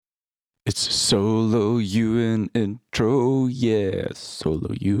It's a solo Ewan intro, yeah,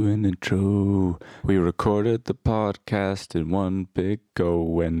 solo Ewan intro. We recorded the podcast in one big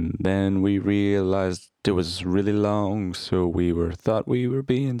go, and then we realized it was really long, so thought we were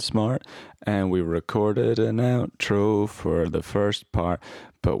being smart, and we recorded an outro for the first part,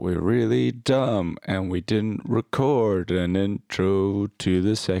 but we're really dumb, and we didn't record an intro to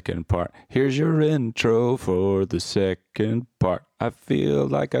the second part. Here's your intro for the second part. I feel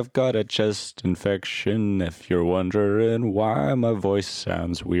like I've got a chest infection, if you're wondering why my voice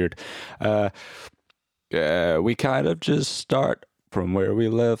sounds weird. We kind of just start from where we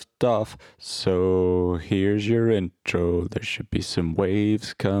left off. So here's your intro. There should be some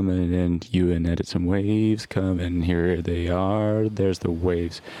waves coming in. You and edit some waves coming. Here they are. There's the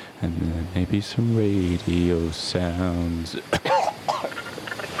waves. And then maybe some radio sounds.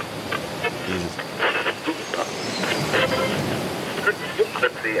 Jesus.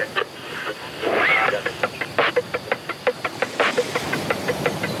 Let's see it.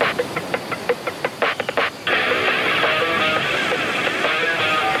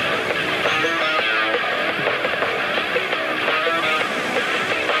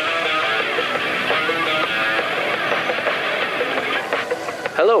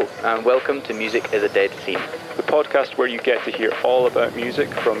 Hello, and welcome to Music is a Dead Scene. The podcast where you get to hear all about music,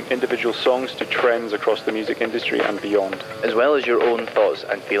 from individual songs to trends across the music industry and beyond. As well as your own thoughts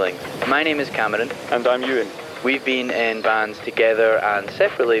and feelings. My name is Cameron. And I'm Ewan. We've been in bands together and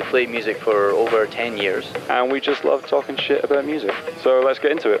separately played music for over 10 years. And we just love talking shit about music. So let's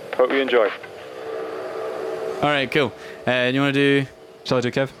get into it. Hope you enjoy. Alright, cool. You want to do... Shall I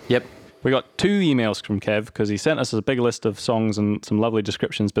do Kev? Yep. We got 2 emails from Kev because he sent us a big list of songs and some lovely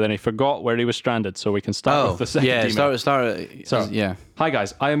descriptions, but then he forgot where he was stranded, so we can start with the second email. Yeah. Hi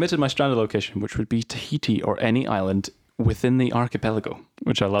guys, I omitted my stranded location, which would be Tahiti or any island within the archipelago,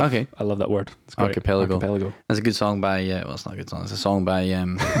 which I love. Okay. I love that word. It's great. Archipelago. That's a good song by, well, it's not a good song. It's a song by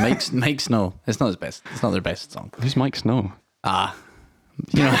Mike Snow. It's not his best. It's not their best song. Who's Mike Snow?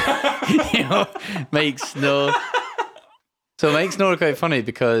 Mike Snow. So Mike Snow are quite funny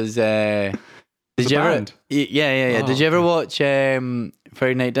because did you ever? Yeah. Oh, did you ever watch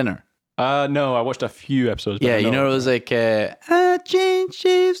Friday Night Dinner? No, I watched a few episodes. Yeah, it was like I changed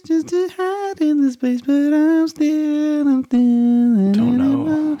shapes just to hide in this place, but I'm still. Don't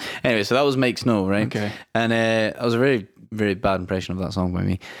know. Anyway, so that was Mike Snow, right? Okay. And that was a very, very bad impression of that song by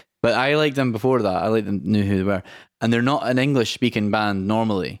me. But I liked them before that. I liked them, knew who they were, and they're not an English-speaking band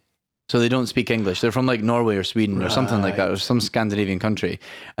normally. So they don't speak English. They're from like Norway or Sweden or something like that, or some Scandinavian country.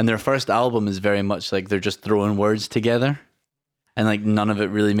 And their first album is very much like they're just throwing words together, and like none of it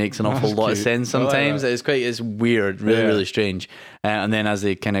really makes an awful lot of sense sometimes. It's weird, really strange. And then as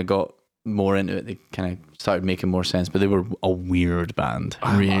they kind of got more into it, they kind of started making more sense. But they were a weird band,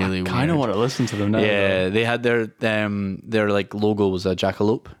 really weird. I kind of want to listen to them now. Yeah, they had their like logo was a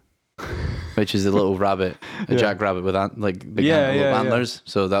jackalope. Which is a little rabbit, a jackrabbit with big antlers.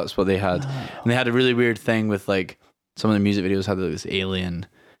 So that's what they had. And they had a really weird thing with like some of the music videos had like this alien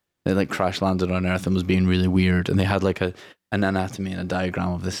that like crash landed on Earth and was being really weird. And they had like an anatomy and a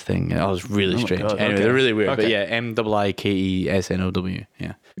diagram of this thing. It was really strange. God, anyway, they're really weird. Okay. But yeah, MIKESNOW.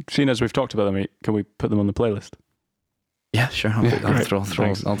 Yeah. Seeing as we've talked about them, can we put them on the playlist? Yeah, sure.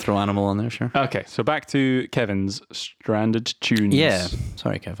 I'll throw Animal on there, sure. Okay, so back to Kevin's stranded tunes. Yeah.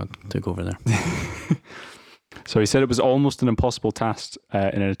 Sorry, Kev, I took over there. So he said it was almost an impossible task in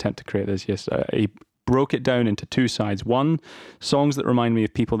an attempt to create this. Yes, he broke it down into 2 sides. 1, songs that remind me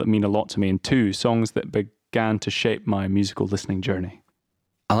of people that mean a lot to me, and 2, songs that began to shape my musical listening journey.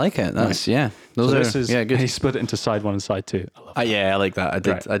 I like it. That's good. He split it into side 1 and side 2. I love that. I like that.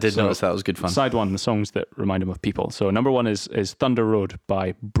 I did notice that was good fun. Side 1, the songs that remind him of people. So number 1 is Thunder Road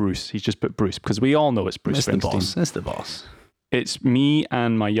by Bruce. He's just put Bruce because we all know it's Bruce Springsteen. It's the boss. It's me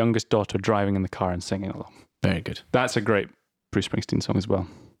and my youngest daughter driving in the car and singing along. Very good. That's a great Bruce Springsteen song as well.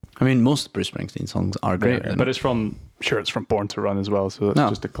 I mean, most Bruce Springsteen songs are great. Yeah, but it's from Born to Run as well, so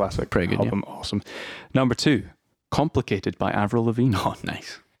that's just a classic. Pretty good album. Yeah. Awesome. Number 2, Complicated by Avril Lavigne. Oh,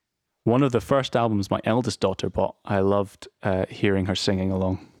 nice. One of the first albums my eldest daughter bought. I loved hearing her singing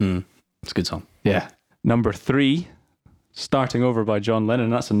along. It's a good song. Yeah. Number 3, Starting Over by John Lennon.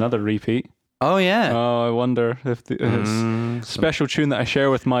 That's another repeat. Oh, yeah. Oh, I wonder if it's special tune that I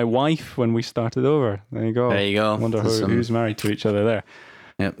share with my wife when we started over. There you go. I wonder who's married to each other there.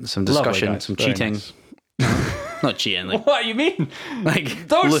 Yeah, some discussion, some cheating. Nice. Not cheating. Like, what do you mean? Like,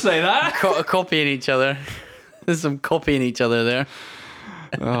 don't say that. Copying each other. There's some copying each other there.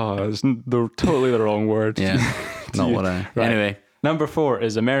 They're totally the wrong word. Yeah, not what I... Right. Anyway. Number 4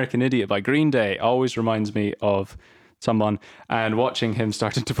 is American Idiot by Green Day. Always reminds me of someone and watching him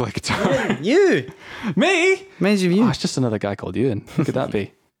starting to play guitar. You! Me? Reminds you of you. Oh, it's just another guy called Ewan. Who could that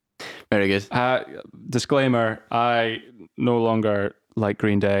be? Very good. Disclaimer, I no longer like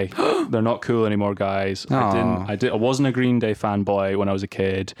Green Day. They're not cool anymore, guys. I wasn't a Green Day fanboy when I was a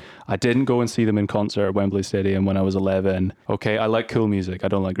kid. I didn't go and see them in concert at Wembley Stadium when I was 11. Okay, I like cool music. I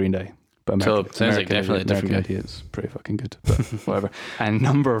don't like Green Day. But Sounds like definitely a different American Idiot is pretty fucking good, but whatever. And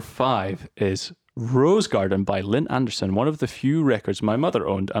number 5 is Rose Garden by Lynn Anderson, one of the few records my mother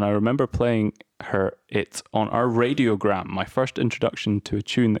owned, and I remember playing her it on our radiogram, my first introduction to a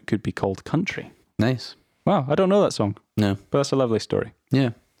tune that could be called country. Nice. Wow, I don't know that song. No. But that's a lovely story.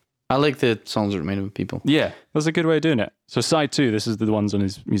 Yeah. I like the songs that are made of people. Yeah, that's a good way of doing it. So side 2, this is the ones on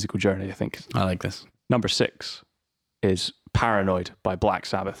his musical journey, I think. I like this. Number 6 is Paranoid by Black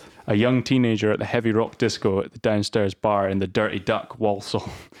Sabbath. A young teenager at the heavy rock disco at the downstairs bar in the Dirty Duck, Walsall.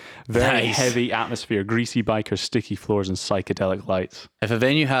 Very Nice. heavy atmosphere, greasy bikers, sticky floors, and psychedelic lights. If a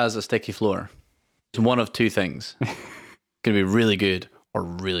venue has a sticky floor, it's one of two things. It's going to be really good or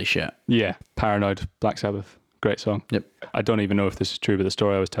really shit. Yeah, Paranoid, Black Sabbath. Great song. Yep. I don't even know if this is true, but the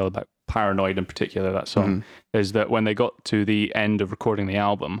story I was told about Paranoid in particular, that song, is that when they got to the end of recording the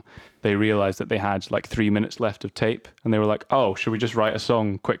album, they realized that they had like 3 minutes left of tape, and they were like, oh, should we just write a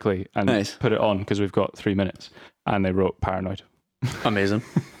song quickly and put it on because we've got 3 minutes? And they wrote Paranoid. Amazing.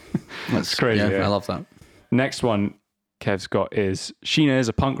 That's crazy. Yeah. I love that. Next one Kev's got is Sheena is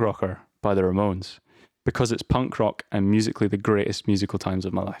a Punk Rocker by the Ramones, because it's punk rock and musically the greatest musical times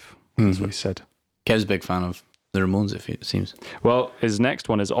of my life. That's what he said. Kev's a big fan of the Ramones, it seems. Well, his next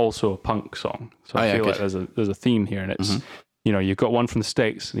one is also a punk song. So I feel like there's a theme here, and it's, you know, you've got one from the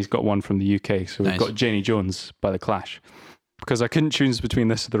States and he's got one from the UK. So we've got Janie Jones by The Clash. Because I couldn't choose between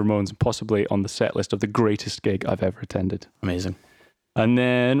this and the Ramones, and possibly on the set list of the greatest gig I've ever attended. Amazing. And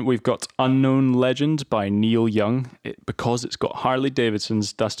then we've got Unknown Legend by Neil Young, because it's got Harley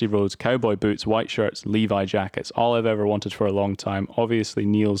Davidsons, Dusty Roads, cowboy boots, white shirts, Levi jackets, all I've ever wanted for a long time. Obviously,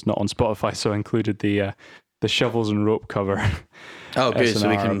 Neil's not on Spotify, so I included the Shovels and Rope cover. Oh, good. So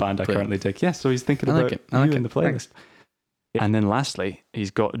we SNR, can a band I currently dig. Yeah, so he's thinking I about like it. I like you in the it. playlist. And then lastly,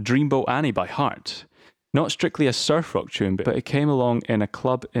 he's got Dreamboat Annie by Heart. Not strictly a surf rock tune, but it came along in a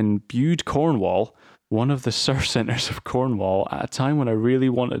club in Bude, Cornwall, one of the surf centres of Cornwall, at a time when I really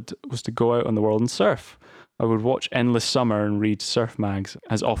wanted was to go out on the world and surf. I would watch Endless Summer and read surf mags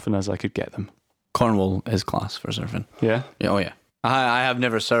as often as I could get them. Cornwall is class for surfing. Yeah? Yeah, oh yeah. I have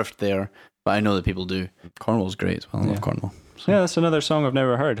never surfed there, but I know that people do. Cornwall's great as well. I love Cornwall. So. Yeah, that's another song I've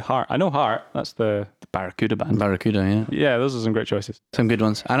never heard. Heart. I know Heart. That's the Barracuda band. Barracuda, yeah. Yeah, those are some great choices. Some good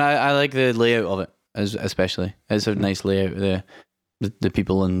ones. And I like the layout of it, especially. It's a nice layout. The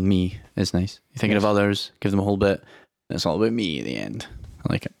people and me is nice. You're thinking of others, give them a whole bit, and it's all about me at the end.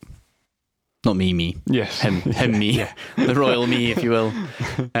 I like it. Not me. Yes. Him, me. Yeah. The royal me, if you will.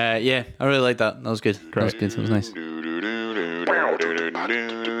 Yeah, I really like that. That was good. Great. That was good. That was nice.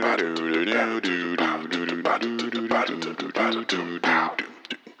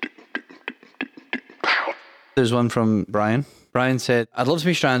 There's one from Brian. Brian said, I'd love to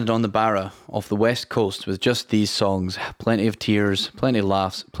be stranded on the Barra off the west coast with just these songs. Plenty of tears, plenty of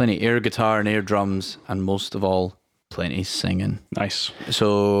laughs, plenty of air guitar and air drums, and most of all, plenty singing. Nice.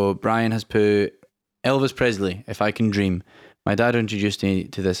 So Brian has put Elvis Presley, If I Can Dream. My dad introduced me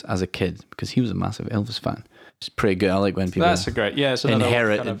to this as a kid because he was a massive Elvis fan. It's pretty good. I like when people That's a great, yeah. It's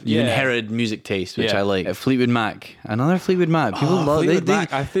inherit kind of, inherited music taste, which Yeah. I like. Fleetwood Mac, another Fleetwood Mac. People love Fleetwood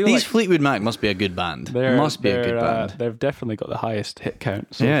Mac. I feel these like Fleetwood Mac must be a good band. Must be a good band. They've definitely got the highest hit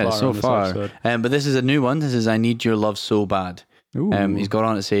count so far. on this episode. But this is a new one. This is I Need Your Love So Bad. He's got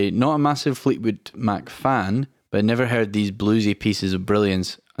on to say, not a massive Fleetwood Mac fan, but I never heard these bluesy pieces of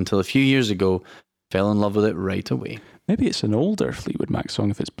brilliance until a few years ago. Fell in love with it right away. Maybe it's an older Fleetwood Mac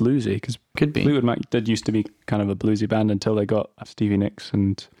song if it's bluesy, because Could be. Fleetwood Mac did used to be kind of a bluesy band until they got Stevie Nicks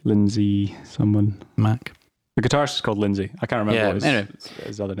and Lindsay someone. Mac. The guitarist is called Lindsay. I can't remember what anyway.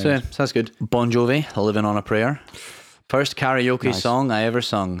 his other name So, is. so that's good. Bon Jovi, Living on a Prayer. First karaoke Nice. song I ever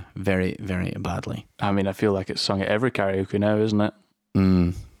sung very, very badly. I mean, I feel like it's sung at every karaoke now, isn't it?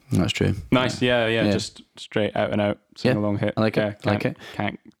 That's true. Nice, yeah. Just straight out and out sing along hit. I like it.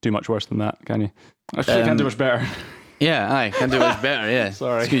 Can't do much worse than that, can you? Actually, can't do much better. Yeah, I can do it better, yeah.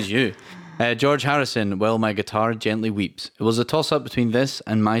 Sorry. Excuse you. George Harrison, Well, My Guitar Gently Weeps. It was a toss-up between this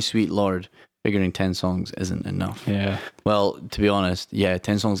and My Sweet Lord. Figuring 10 songs isn't enough. Yeah. Well, to be honest,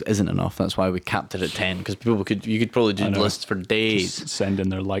 10 songs isn't enough. That's why we capped it at 10, because you could probably do lists for days. Just send in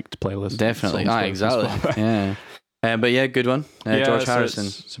their liked playlist. Definitely. songs Exactly. from Spotify. Yeah. But yeah, good one. George Harrison.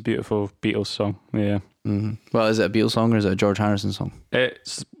 It's a beautiful Beatles song. Yeah. Well, is it a Beatles song or is it a George Harrison song?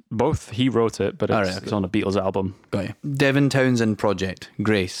 It's both. He wrote it, but it's, Alright, okay. it's on a Beatles album. Got you. Devin Townsend Project,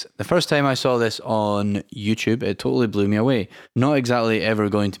 Grace. The first time I saw this on YouTube, it totally blew me away. Not exactly ever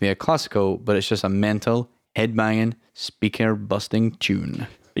going to be a classical, but it's just a mental, headbanging, speaker-busting tune.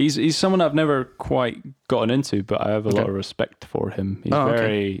 He's someone I've never quite gotten into, but I have a lot of respect for him.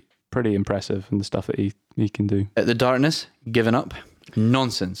 He's pretty impressive in the stuff that he can do. At the Darkness, Given Up.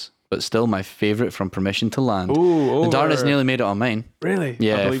 Nonsense, but still my favourite from Permission to Land. Ooh, The Darkness nearly made it on mine. Really?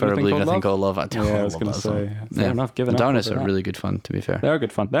 Yeah, I for I Believe in a Thing Called Love. I was going to say. Fair enough. Given The Up Darkness over are that. really good fun, to be fair. They're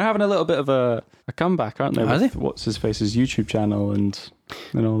good fun. They're having a little bit of a comeback, aren't they? Are with they? What's his face's YouTube channel and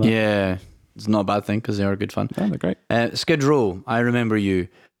all that. Yeah, it's not a bad thing because they are good fun. Yeah, they're great. Skid Row, I Remember You.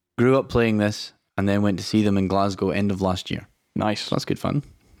 Grew up playing this and then went to see them in Glasgow end of last year. Nice. So that's good fun.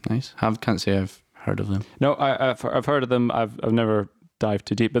 Nice. Can't say I've heard of them. No, I've heard of them. I've never dived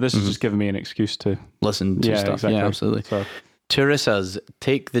too deep, but this has just given me an excuse to Listen to stuff. Exactly. Yeah, absolutely. So, Teresa's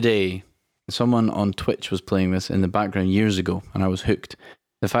Take the Day. Someone on Twitch was playing this in the background years ago and I was hooked.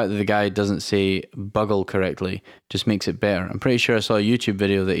 The fact that the guy doesn't say buggle correctly just makes it better. I'm pretty sure I saw a YouTube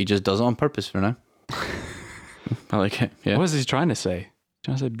video that he just does it on purpose for now. I like it. Yeah. what was he trying to say?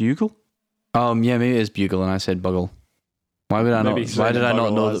 Trying to say bugle? Yeah, maybe it is bugle and I said buggle. Why would I Maybe not? he Why said did I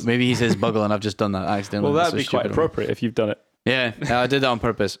not buggle know as- that? Maybe he says buggle and I've just done that accidentally. Well, That's that'd so be quite stupid of me. appropriate if you've done it. Yeah, I did that on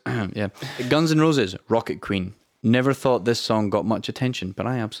purpose. Yeah. Guns N' Roses, Rocket Queen. Never thought this song got much attention, but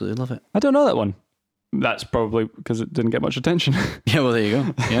I absolutely love it. I don't know that one. That's probably because it didn't get much attention. Yeah, well, there you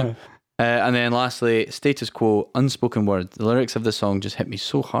go. Yeah. And then lastly, Status Quo, Unspoken Word. The lyrics of the song just hit me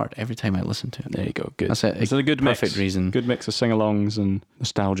so hard every time I listen to it. There you go. Good. That's it. It's a good perfect mix. reason. Good mix of sing-alongs and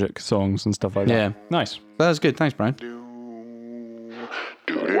nostalgic songs and stuff like that. Yeah. Nice. That's good. Thanks, Brian.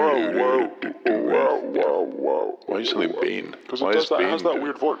 Why are you saying Bean? Because it has that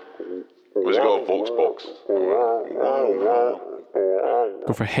weird voice. Where's it got a Vox box?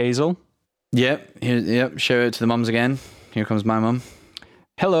 Go for Hazel. Yep. Shout out to the mums again. Here comes my mum.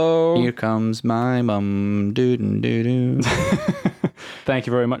 Hello. Here comes my mum. Doo-doo-doo-doo. Thank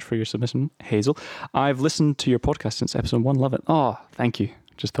you very much for your submission, Hazel. I've listened to your podcast since episode 1. Love it. Oh, thank you.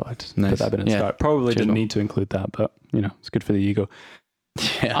 Just thought I'd Nice. put that bit in the Yeah. start. Probably Cheers, didn't Mum. need to include that, but it's good for the ego.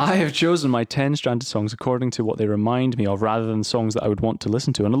 Yeah. I have chosen my 10 stranded songs according to what they remind me of rather than songs that I would want to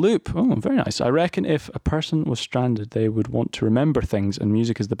listen to on a loop. Oh, very nice. I reckon if a person was stranded, they would want to remember things, and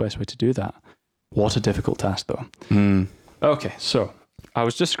music is the best way to do that. What a difficult task, though. Okay, so I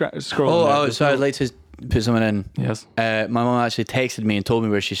was just scrolling. So I'd like to put someone in. Yes. My mum actually texted me and told me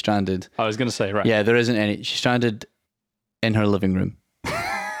where she's stranded. I was going to say, right. Yeah, there isn't any. She's stranded in her living room.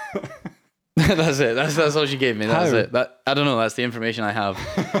 That's it. That's all she gave me. That's How? it. I don't know. That's the information I have.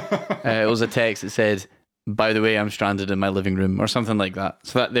 It was a text that said, "By the way, I'm stranded in my living room," or something like that.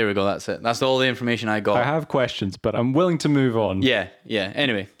 So there we go. That's it. That's all the information I got. I have questions, but I'm willing to move on. Yeah.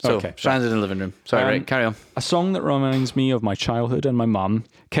 Anyway, so Okay, stranded in the living room. Sorry, right. Carry on. A song that reminds me of my childhood and my mum,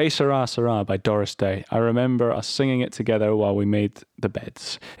 Que Sera Sera by Doris Day. I remember us singing it together while we made the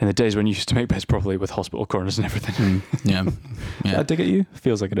beds in the days when you used to make beds properly with hospital corners and everything. Yeah. Did I dig at you?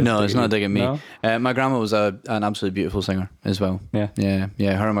 Feels like it is. No, dig it's at not you. a dig at me. No? My grandma was an absolutely beautiful singer as well. Yeah.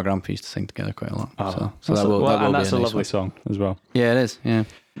 Yeah. Her and my grandpa used to sing together quite a lot. So That's that will and be that's a nice lovely one. song as well. Yeah, it is. Yeah.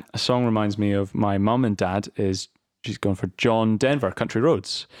 A song reminds me of my mum and dad she's going for John Denver, Country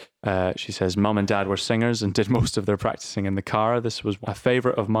Roads. She says, Mum and Dad were singers and did most of their practicing in the car. This was a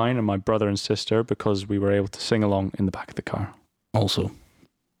favourite of mine and my brother and sister because we were able to sing along in the back of the car. Also,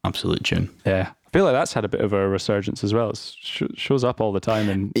 absolute tune. Yeah. I feel like that's had a bit of a resurgence as well. It shows up all the time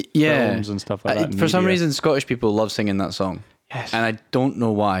in films and stuff like that. For some reason, Scottish people love singing that song. Yes. And I don't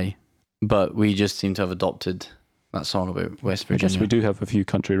know why, but we just seem to have adopted that song about West I Virginia. guess we do have a few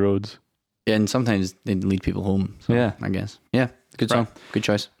country roads. And sometimes they lead people home. So Yeah. I guess. Yeah. Good song. Good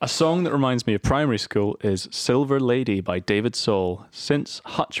choice. A song that reminds me of primary school is Silver Lady by David Soul. Since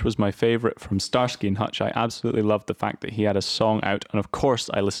Hutch was my favourite from Starsky and Hutch, I absolutely loved the fact that he had a song out, and of course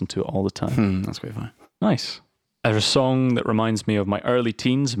I listened to it all the time. That's quite fun. Nice. There's a song that reminds me of my early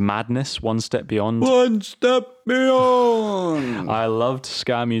teens, Madness, One Step Beyond. One step beyond. I loved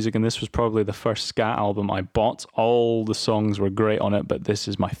ska music, and this was probably the first ska album I bought. All the songs were great on it, but this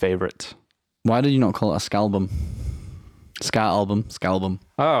is my favourite. Why did you not call it a scalbum? Ska album. Scalbum.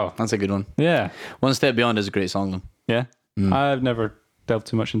 Oh, That's a good one. yeah. One Step Beyond is a great song though. Yeah. I've never delved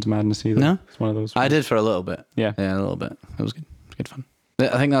too much into Madness either. No? It's one of those. I did for a little bit. Yeah. Yeah, a little bit. It was good. It was good fun.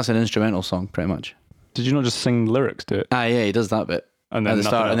 I think that's an instrumental song, pretty much. Did you not just sing lyrics to it? Ah, yeah, he does that bit And at then the nothing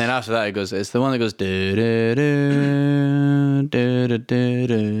start, and else? then after that, it goes. It's the one that goes. Do, do, do, do, do, do,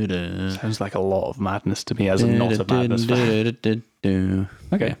 do, do. Sounds like a lot of madness to me as I'm not a Madness fan. do.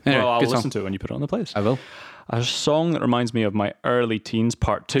 Okay. Anyway, well, I'll good song. listen to it when you put it on the playlist. I will. A song that reminds me of my early teens,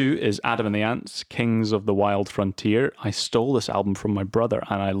 part 2, is Adam and the Ants, Kings of the Wild Frontier. I stole this album from my brother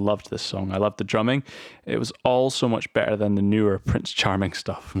and I loved this song. I loved the drumming. It was all so much better than the newer Prince Charming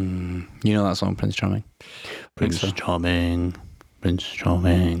stuff. You know that song, Prince Charming? Prince Charming. Prince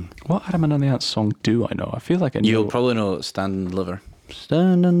Charming. What Adam and the Ants song do I know? I feel like I know. You'll probably know Stand and Deliver.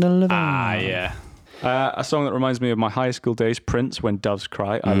 Stand and Deliver. Ah, yeah. A song that reminds me of my high school days, Prince, When Doves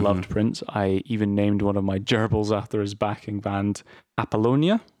Cry. I loved Prince. I even named one of my gerbils after his backing band,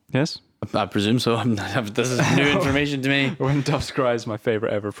 Apollonia. Yes? I presume so. This is new information to me. When Doves Cry is my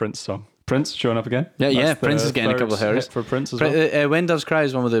favourite ever Prince song. Prince showing up again? Yeah, That's Prince the is getting a couple of third hairs. hit for Prince as well. When Doves Cry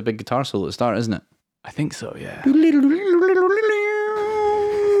is one with the big guitar solo at the start, isn't it? I think so, yeah.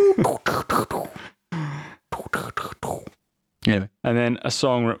 Anyway. And then a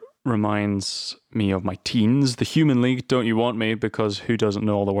song reminds me of my teens, The Human League, Don't You Want Me, because who doesn't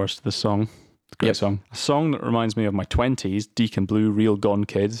know all the words to this song? It's a great song. A song that reminds me of my 20s, Deacon Blue, Real Gone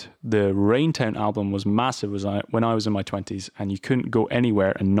Kid. The Raintown album was massive when I was in my 20s, and you couldn't go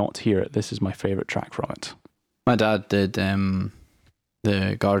anywhere and not hear it. This is my favourite track from it. My dad did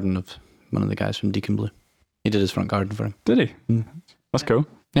the garden of one of the guys from Deacon Blue. He did his front garden for him. Did he? That's cool.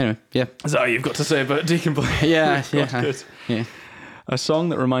 Anyway, yeah. Is that all you've got to say about Deacon Blue? Yeah, That's good. Yeah. A song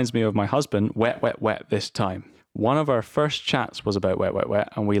that reminds me of my husband, Wet, Wet, Wet This Time. One of our first chats was about Wet, Wet,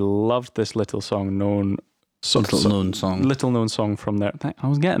 Wet, and we loved this little song known... Little known song from there. I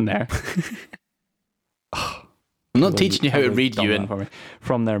was getting there. I'm not teaching you how to read you in.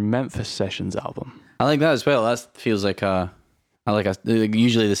 From their Memphis Sessions album. I like that as well. That feels like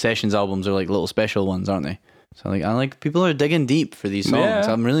usually the Sessions albums are like little special ones, aren't they? So I like people are digging deep for these songs.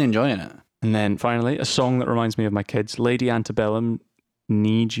 Yeah. I'm really enjoying it. And then finally, a song that reminds me of my kids, Lady Antebellum,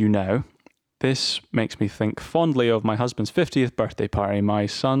 Need You Now. This makes me think fondly of my husband's 50th birthday party. My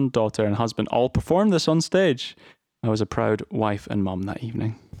son, daughter, and husband all performed this on stage. I was a proud wife and mum that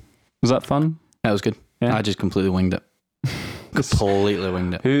evening. Was that fun? That was good. Yeah. I just completely winged it. Completely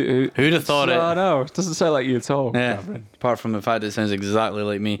winged it. Who'd have thought it? I know. It doesn't sound like you at all. Yeah. Catherine. Apart from the fact it sounds exactly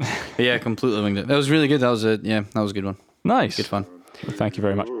like me. But yeah, completely winged it. That was really good. That was a good one. Nice. Good fun. Thank you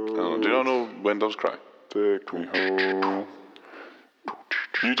very much. Do you not know When Doves Cry? Take me home.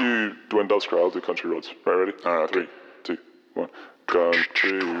 You do When Doves Cry, I'll do Country Roads. Right, ready? Alright, 3, 2, 1.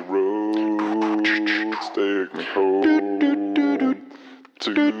 Country roads, take me home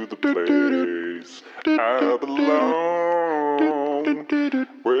to the place I belong.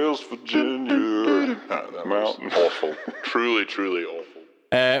 West Virginia. That mountain. Awful. Truly, truly awful.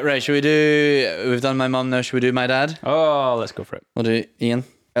 Right, we've done my mum now, should we do my dad? Oh, let's go for it. We'll do Ian.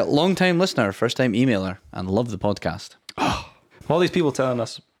 Long time listener, first time emailer, and love the podcast. All these people telling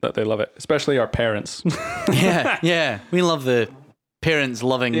us that they love it, especially our parents. yeah. We love the parents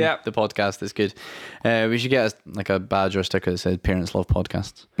loving the podcast. It's good. We should get a badge or a sticker that said parents love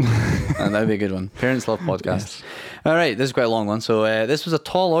podcasts. And that'd be a good one. Parents love podcasts. Yes. All right, this is quite a long one. So this was a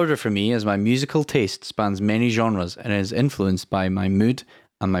tall order for me as my musical taste spans many genres and is influenced by my mood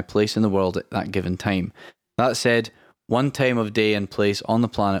and my place in the world at that given time. That said, one time of day and place on the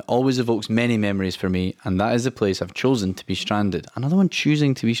planet always evokes many memories for me, and that is the place I've chosen to be stranded. Another one,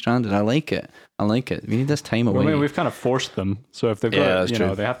 choosing to be stranded. I like it. We need this time away. Well, I mean, we've kind of forced them. So if they've got,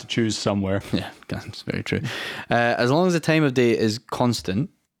 they have to choose somewhere. Yeah, that's very true. As long as the time of day is constant,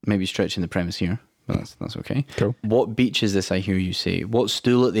 maybe stretching the premise here, but that's okay. Cool. What beach is this, I hear you say? What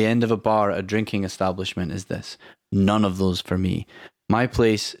stool at the end of a bar at a drinking establishment is this? None of those for me. My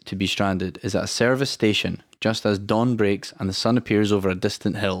place to be stranded is at a service station, just as dawn breaks and the sun appears over a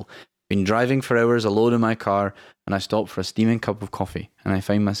distant hill. Been driving for hours alone in my car, and I stop for a steaming cup of coffee, and I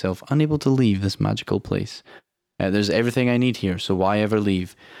find myself unable to leave this magical place. There's everything I need here, so why ever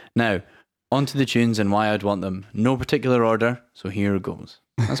leave? Now, on to the tunes and why I'd want them. No particular order, so here goes.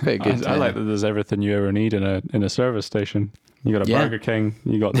 That's quite good. I like that there's everything you ever need in a service station. You got a Burger King,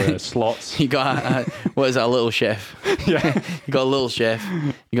 you got the slots. You got, what is that, a little chef? Yeah. You got a little chef,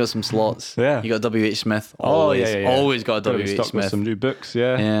 you got some slots. Yeah. You got W.H. Smith. Always, always got a W.H. Smith. Smith. With some new books,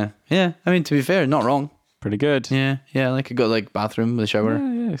 yeah. Yeah. I mean, to be fair, not wrong. Pretty good. Yeah. Like, you got like bathroom with a shower.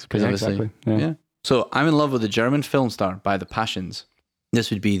 Yeah, exactly. Yeah. So, I'm in love with the German film star by The Passions.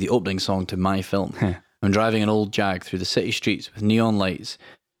 This would be the opening song to my film. I'm driving an old Jag through the city streets with neon lights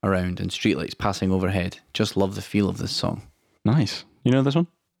around and streetlights passing overhead. Just love the feel of this song. Nice. You know this one?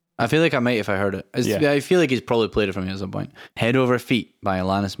 I feel like I might if I heard it. I feel like he's probably played it for me at some point. Head Over Feet by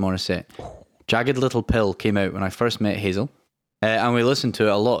Alanis Morissette. Jagged Little Pill came out when I first met Hazel. And we listened to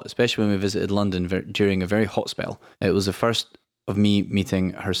it a lot, especially when we visited London during a very hot spell. It was the first of me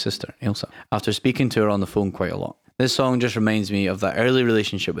meeting her sister, Elsa, after speaking to her on the phone quite a lot. This song just reminds me of that early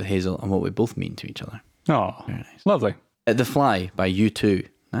relationship with Hazel and what we both mean to each other. Oh, Very nice. lovely. The Fly by U2.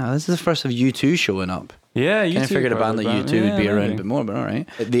 Now, this is the first of U2 showing up. Yeah, you Kind of figured a band like U2 would be around a maybe. bit more, but all right.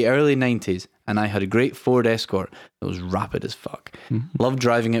 The early 90s, and I had a great Ford Escort that was rapid as fuck. Loved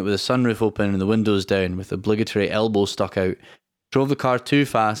driving it with the sunroof open and the windows down with the obligatory elbow stuck out. Drove the car too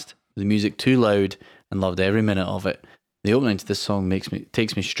fast, the music too loud, and loved every minute of it. The opening to this song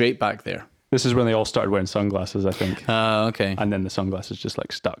takes me straight back there. This is when they all started wearing sunglasses, I think. Okay. And then the sunglasses just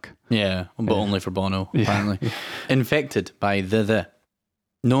like stuck. Yeah, but only for Bono, apparently. Infected by The.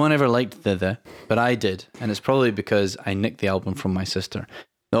 No one ever liked The, but I did, and it's probably because I nicked the album from my sister.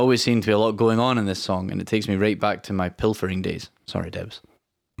 There always seemed to be a lot going on in this song, and it takes me right back to my pilfering days. Sorry, Debs.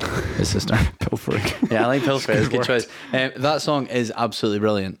 His sister. Pilfering. Yeah, I like pilfering. It's a good choice. That song is absolutely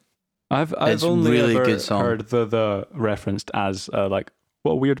brilliant. I've It's only really ever good song. heard the referenced as like,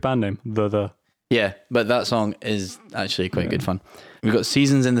 what a weird band name. The. Yeah, but that song is actually quite good fun. We've got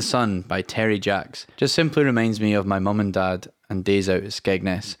Seasons in the Sun by Terry Jacks. Just simply reminds me of my mum and dad and days out at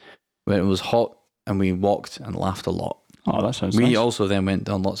Skegness when it was hot and we walked and laughed a lot. Oh, that sounds We nice. also then went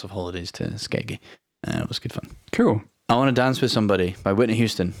on lots of holidays to Skeggy. It was good fun. Cool. I Want to Dance with Somebody by Whitney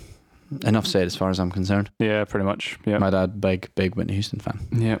Houston. Enough said as far as I'm concerned. Yeah, pretty much. Yeah. My dad, big Whitney Houston fan.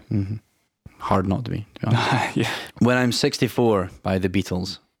 Yeah. Hard not to be honest. Yeah. When I'm 64 by The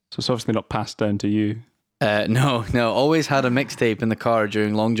Beatles. So it's obviously not passed down to you. No. Always had a mixtape in the car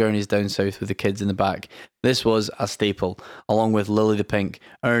during long journeys down south with the kids in the back. This was a staple, along with Lily the Pink,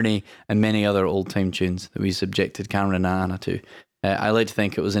 Ernie, and many other old-time tunes that we subjected Cameron and Anna to. I like to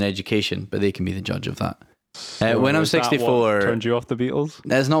think it was an education, but they can be the judge of that. When I'm Is that 64, what turned you off the Beatles?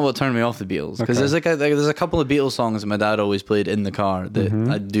 that's not what turned me off the Beatles, because Okay. there's a couple of Beatles songs that my dad always played in the car that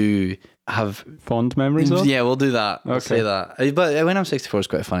I do have. Fond memories of? Yeah, we'll do that. I'll Okay. say that. But When I'm 64 is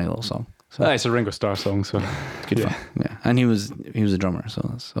quite a funny little song. So It's a Ringo Starr song, so it's good fun. Yeah, and he was a drummer, so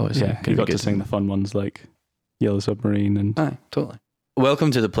that's always yeah, gonna you be got to good. sing the fun ones like Yellow Submarine and Aye, totally.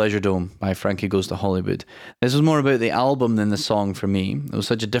 Welcome to the Pleasure Dome by Frankie Goes to Hollywood. This was more about the album than the song for me. It was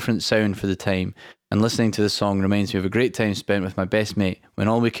such a different sound for the time, and listening to this song reminds me of a great time spent with my best mate when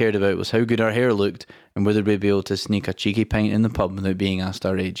all we cared about was how good our hair looked and whether we'd be able to sneak a cheeky pint in the pub without being asked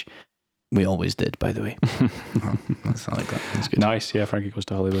our age. We always did, by the way. I like that. That's good. nice. Yeah, Frankie Goes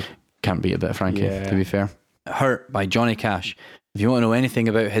to Hollywood. Can't beat a bit of Frankie, Yeah. to be fair. Hurt by Johnny Cash. If you want to know anything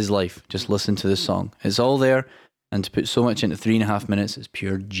about his life, just listen to this song. It's all there, and to put so much into 3.5 minutes is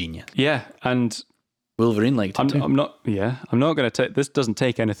pure genius. Yeah, and Wolverine liked it too. I'm not going to take this. Doesn't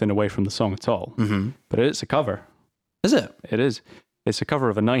take anything away from the song at all, but it's a cover. Is it? It is. It's a cover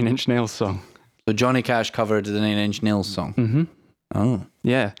of a Nine Inch Nails song. So Johnny Cash covered the 9 Inch Nails song. Mm-hmm. Oh.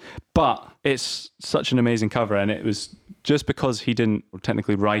 Yeah, but it's such an amazing cover, and it was just because he didn't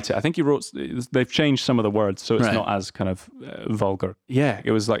technically write it. I think he wrote. They've changed some of the words, so it's Right. not as kind of vulgar. Yeah, it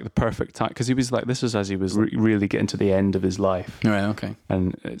was like the perfect time because he was like, this is as he was really getting to the end of his life, Right, okay.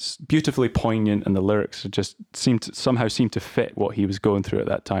 and it's beautifully poignant, and the lyrics just somehow seem to fit what he was going through at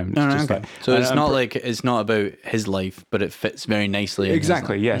that time. It's Alright, just okay. like, So and it's I'm not like it's not about his life, but it fits very nicely. in his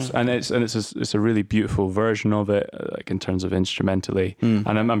exactly, life. yes, and it's a really beautiful version of it, like in terms of instrumentally. And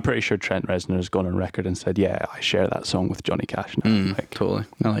I'm pretty sure Trent Reznor has gone on record and said, "Yeah, I share that song with Johnny Cash." Now. Like, Totally.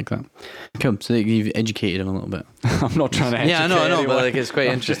 I like that. Cool. So you've educated him a little bit. I'm not trying to. Yeah, I know, educate but anyone. like it's quite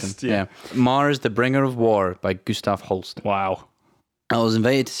I'm interesting. just- yeah. Mars, the Bringer of War by Gustav Holst. Wow. I was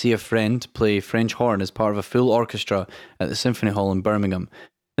invited to see a friend play French horn as part of a full orchestra at the Symphony Hall in Birmingham.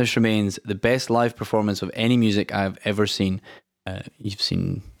 This remains the best live performance of any music I have ever seen. You've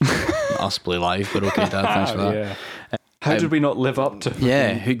seen us play live, but okay, Dad, thanks for that. Yeah. How did we not live up to?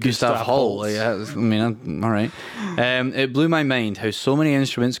 Yeah, fucking Gustav Hall. Holst? Like, I mean, all right. It blew my mind how so many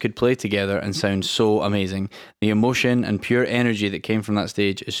instruments could play together and sound so amazing. The emotion and pure energy that came from that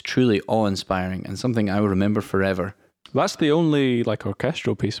stage is truly awe-inspiring and something I will remember forever. That's the only like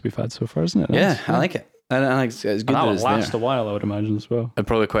orchestral piece we've had so far, isn't it? Yeah, I like it. And I like it's good And that that will it's last there. a while, I would imagine as well.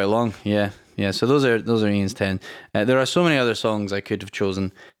 Probably quite long. Yeah. So those are Ian's 10. There are so many other songs I could have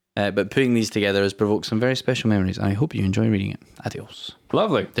chosen. But putting these together has provoked some very special memories. I hope you enjoy reading it. Adios.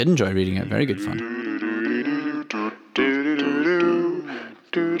 Lovely. Did enjoy reading it. Very good fun.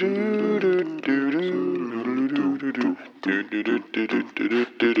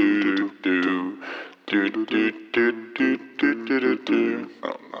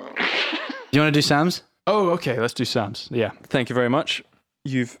 Do you want to do Sam's? Oh, okay. Let's do Sam's. Yeah. Thank you very much.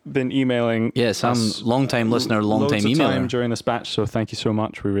 You've been emailing. Yeah, Sam, us long-time listener, long-time loads of time emailer. during this batch, so thank you so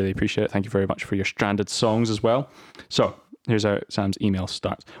much. We really appreciate it. Thank you very much for your stranded songs as well. So here's how Sam's email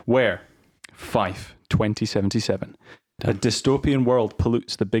starts. Where? Fife, 2077. A dystopian world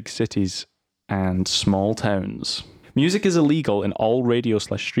pollutes the big cities and small towns. Music is illegal and all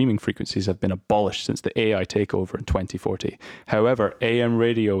radio/streaming frequencies have been abolished since the AI takeover in 2040. However, AM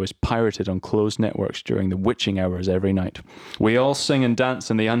radio is pirated on closed networks during the witching hours every night. We all sing and dance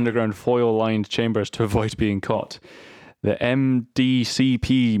in the underground foil-lined chambers to avoid being caught. The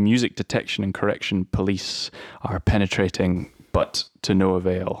MDCP, Music Detection and Correction Police, are penetrating, but to no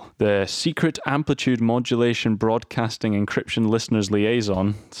avail. The Secret Amplitude Modulation Broadcasting Encryption Listeners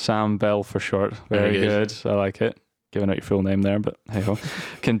Liaison, Sam Bell for short, very good, I like it, giving out your full name there, but hey-ho,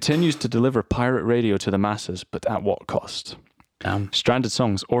 continues to deliver pirate radio to the masses, but at what cost? Stranded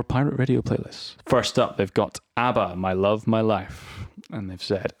songs or pirate radio playlists. First up, they've got ABBA, My Love, My Life. And they've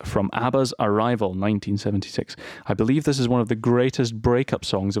said, from ABBA's Arrival, 1976, I believe this is one of the greatest breakup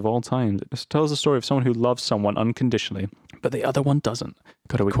songs of all time. It tells the story of someone who loves someone unconditionally, but the other one doesn't.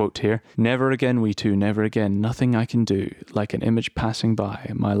 Got a quote here. Never again, we two, never again, nothing I can do, like an image passing by,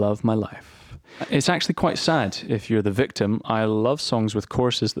 my love, my life. It's actually quite sad if you're the victim. I love songs with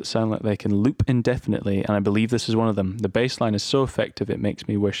choruses that sound like they can loop indefinitely, and I believe this is one of them. The bass line is so effective it makes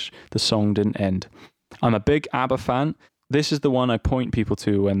me wish the song didn't end. I'm a big ABBA fan. This is the one I point people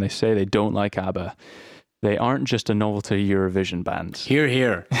to when they say they don't like ABBA. They aren't just a novelty Eurovision band. Hear,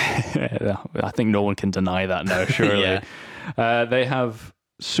 hear. I think no one can deny that now, surely. Yeah. They have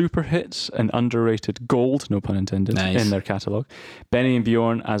super hits and underrated gold, no pun intended, in their catalogue. Benny and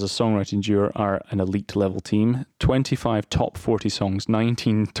Bjorn, as a songwriting duo, are an elite level team. 25 top 40 songs,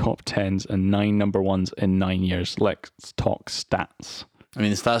 19 top 10s, and 9 number ones in 9 years. Let's talk stats. I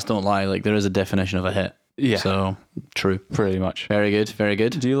mean, the stats don't lie. Like, there is a definition of a hit. Yeah. So, true. Pretty much. Very good, very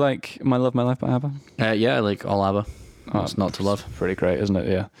good. Do you like My Love, My Life by ABBA? Yeah, I like all ABBA. What's not to love? Pretty great, isn't it?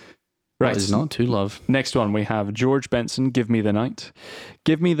 Yeah. Right. What is not to love? Next one, we have George Benson, Give Me the Night.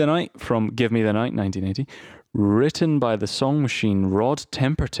 Give Me the Night from Give Me the Night, 1980. Written by the song machine Rod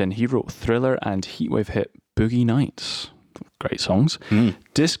Temperton. He wrote Thriller and heatwave hit Boogie Nights. Great songs.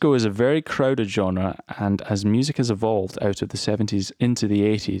 Disco is a very crowded genre, and as music has evolved out of the 70s into the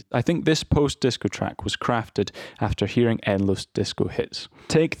 80s, I think this post-disco track was crafted after hearing endless disco hits.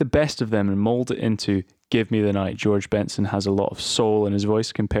 Take the best of them and mold it into Give Me the Night. George Benson has a lot of soul in his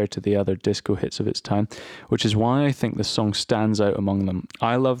voice compared to the other disco hits of its time, which is why I think the song stands out among them.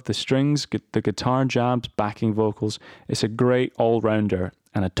 I love the strings, the guitar jabs, backing vocals. It's a great all-rounder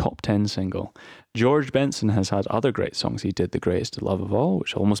and a top 10 single. George Benson has had other great songs. He did The Greatest Love of All,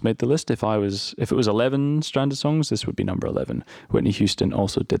 which almost made the list. If it was 11 stranded songs, this would be number 11. Whitney Houston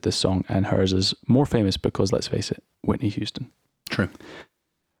also did this song, and hers is more famous because, let's face it, Whitney Houston. True.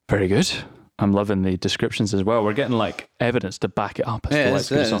 Very good. I'm loving the descriptions as well. We're getting like evidence to back it up. It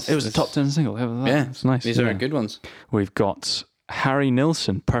was a top 10 single. Yeah, it's nice. These are good ones. We've got Harry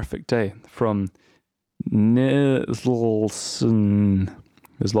Nilsson, Perfect Day, from Nilsson.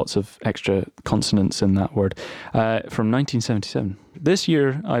 There's lots of extra consonants in that word. From 1977. This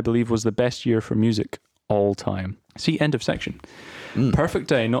year, I believe, was the best year for music all time. See, end of section. Perfect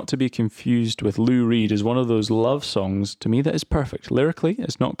Day, not to be confused with Lou Reed, is one of those love songs to me that is perfect. Lyrically,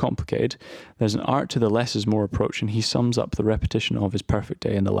 it's not complicated. There's an art to the less is more approach, and he sums up the repetition of his perfect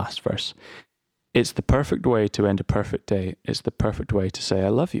day in the last verse. It's the perfect way to end a perfect day. It's the perfect way to say I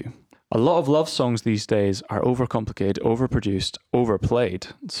love you. A lot of love songs these days are overcomplicated, overproduced, overplayed,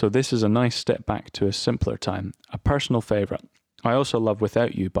 so this is a nice step back to a simpler time. A personal favourite. I also love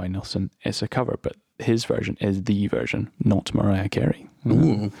Without You by Nilsson. It's a cover, but his version is the version, not Mariah Carey.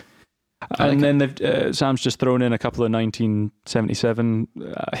 Ooh. And then Sam's just thrown in a couple of 1977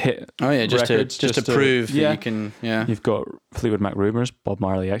 hit records. just to prove that you can, You've got Fleetwood Mac Rumours, Bob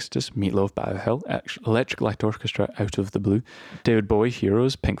Marley Exodus, Meatloaf, Battle Hill, Electric Light Orchestra, Out of the Blue, David Bowie,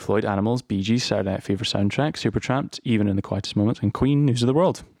 Heroes, Pink Floyd, Animals, Bee Gees, Saturday Night Fever soundtrack, Supertramp, Even in the Quietest Moments, and Queen, News of the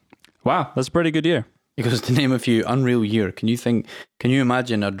World. Wow, that's a pretty good year. Because to name a few, unreal year. Can you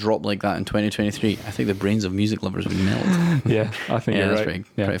imagine a drop like that in 2023? I think the brains of music lovers would melt. Yeah, I think you're that's right.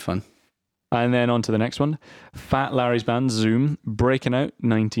 pretty fun. And then on to the next one. Fat Larry's band, Zoom, Breaking Out,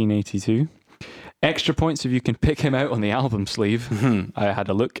 1982. Extra points if you can pick him out on the album sleeve. I had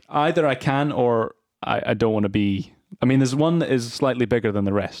a look. Either I can or I don't want to be... I mean, there's one that is slightly bigger than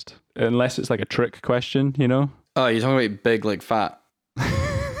the rest. Unless it's like a trick question, you know? Oh, you're talking about big like fat?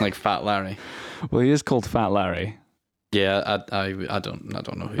 Like Fat Larry? Well, he is called Fat Larry. Yeah, I don't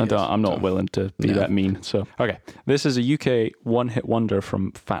know who he is. I'm not willing to be that mean. So, okay. This is a UK one-hit wonder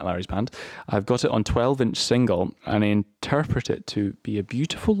from Fat Larry's band. I've got it on 12-inch single, and I interpret it to be a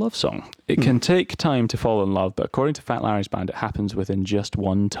beautiful love song. It can take time to fall in love, but according to Fat Larry's band, it happens within just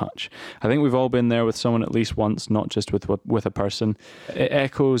one touch. I think we've all been there with someone at least once, not just with a person. It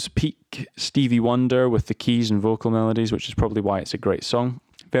echoes peak Stevie Wonder with the keys and vocal melodies, which is probably why it's a great song.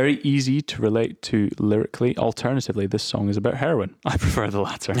 Very easy to relate to lyrically. Alternatively, this song is about heroin. I prefer the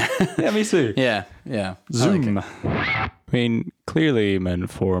latter. Yeah, me too. Yeah. Zoom. I mean, clearly he meant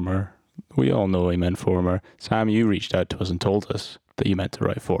former. We all know he meant former. Sam, you reached out to us and told us that you meant to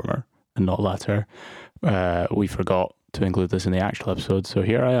write former and not latter. We forgot to include this in the actual episode, so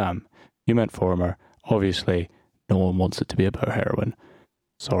here I am. You meant former. Obviously, no one wants it to be about heroin.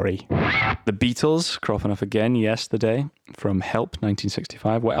 Sorry. The Beatles, cropping up again yesterday from Help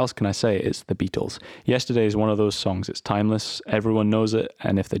 1965. What else can I say? It's the Beatles. Yesterday is one of those songs. It's timeless. Everyone knows it.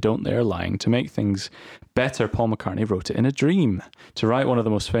 And if they don't, they're lying. To make things better, Paul McCartney wrote it in a dream. To write one of the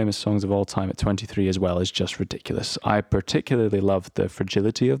most famous songs of all time at 23 as well is just ridiculous. I particularly love the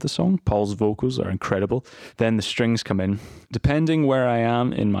fragility of the song. Paul's vocals are incredible. Then the strings come in. Depending where I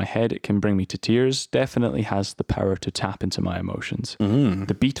am in my head, it can bring me to tears. Definitely has the power to tap into my emotions.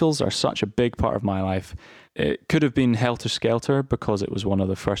 The Beatles are such a big part of my life. It could have been Helter Skelter because it was one of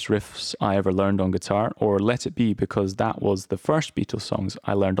the first riffs I ever learned on guitar, or Let It Be because that was the first Beatles songs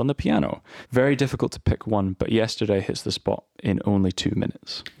I learned on the piano. Very difficult to pick one, but Yesterday hits the spot in only 2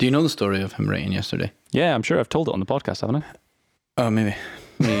 minutes. Do you know the story of him writing Yesterday? Yeah, I'm sure I've told it on the podcast, haven't I? Oh, maybe.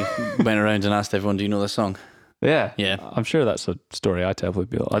 We went around and asked everyone, do you know this song? Yeah. I'm sure that's a story I tell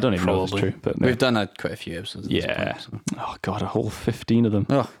people. I don't even know if it's true. But no. We've done quite a few episodes. Yeah. Point, so. Oh, God, a whole 15 of them.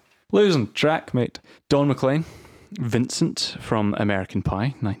 Oh. Losing track, mate. Don McLean. Vincent from American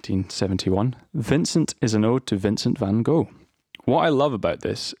Pie, 1971. Vincent is an ode to Vincent van Gogh. What I love about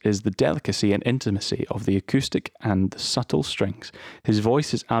this is the delicacy and intimacy of the acoustic and the subtle strings. His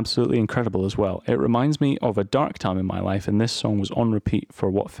voice is absolutely incredible as well. It reminds me of a dark time in my life, and this song was on repeat for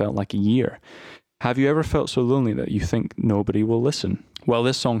what felt like a year. Have you ever felt so lonely that you think nobody will listen? Well,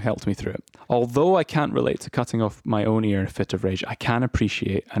 this song helped me through it. Although I can't relate to cutting off my own ear in a fit of rage, I can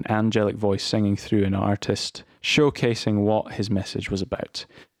appreciate an angelic voice singing through an artist, showcasing what his message was about.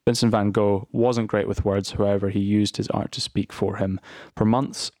 Vincent van Gogh wasn't great with words, however, he used his art to speak for him. For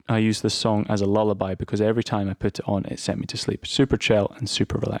months, I used this song as a lullaby because every time I put it on, it sent me to sleep. Super chill and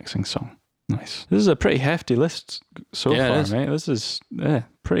super relaxing song. Nice. This is a pretty hefty list so far, mate. This is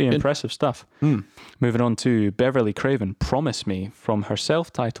pretty impressive stuff. Moving on to Beverly Craven, Promise Me, from her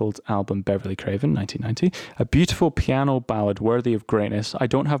self-titled album Beverly Craven, 1990. A beautiful piano ballad worthy of greatness. I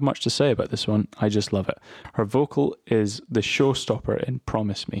don't have much to say about this one. I just love it. Her vocal is the showstopper in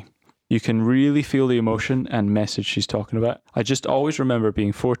Promise Me. You can really feel the emotion and message she's talking about. I just always remember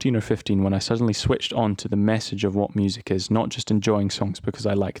being 14 or 15 when I suddenly switched on to the message of what music is, not just enjoying songs because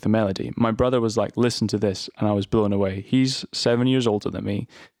I like the melody. My brother was like, listen to this, and I was blown away. He's 7 years older than me,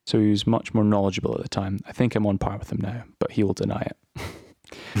 so he was much more knowledgeable at the time. I think I'm on par with him now, but he will deny it.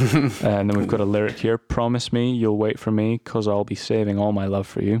 And then we've got a lyric here. Promise me you'll wait for me, 'cause I'll be saving all my love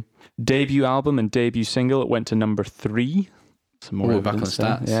for you. Debut album and debut single, it went to number 3. Some more back on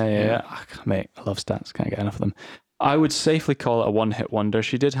stats. Yeah. Oh, mate, I love stats. Can't get enough of them. I would safely call it a one-hit wonder.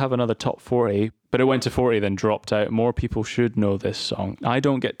 She did have another top 40, but it went to 40, then dropped out. More people should know this song. I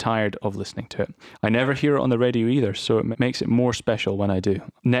don't get tired of listening to it. I never hear it on the radio either, so it makes it more special when I do.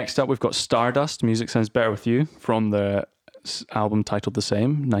 Next up, we've got Stardust, Music Sounds Better With You, from the album titled the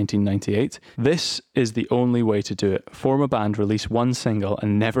same, 1998. This is the only way to do it. Form a band, release one single,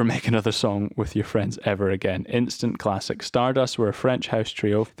 and never make another song with your friends ever again. Instant classic. Stardust were a French house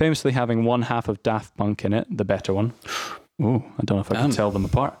trio, famously having one half of Daft Punk in it, the better one. Oh, I don't know if I can tell them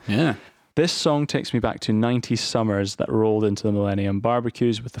apart. Yeah. This song takes me back to 90s summers that rolled into the millennium.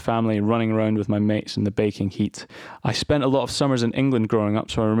 Barbecues with the family, running around with my mates in the baking heat. I spent a lot of summers in England growing up,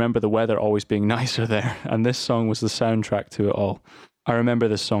 so I remember the weather always being nicer there, and this song was the soundtrack to it all. I remember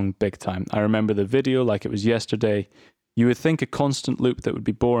this song big time. I remember the video like it was yesterday. You would think a constant loop that would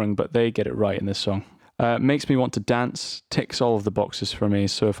be boring, but they get it right in this song. Makes me want to dance, ticks all of the boxes for me,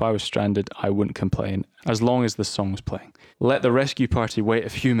 so if I was stranded, I wouldn't complain, as long as this song was playing. Let the rescue party wait a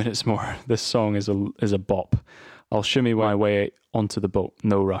few minutes more. This song is a bop. I'll shimmy my way onto the boat,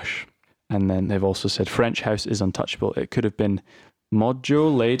 no rush. And then they've also said French house is untouchable. It could have been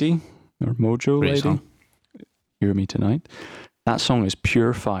Mojo Lady, or Mojo Great Lady. Song. Hear Me Tonight. That song is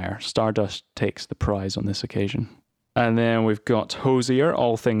pure fire. Stardust takes the prize on this occasion. And then we've got Hosier,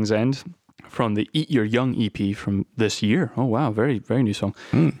 All Things End, from the Eat Your Young EP from this year. Oh wow, very, very new song.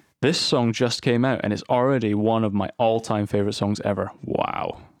 This song just came out and it's already one of my all-time favorite songs ever.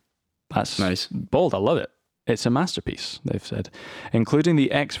 Wow. That's nice. Bold, I love it. It's a masterpiece, they've said, including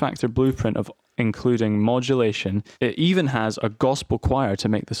the X Factor blueprint of including modulation. It even has a gospel choir to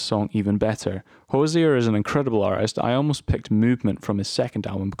make the song even better. Hozier is an incredible artist. I almost picked Movement from his second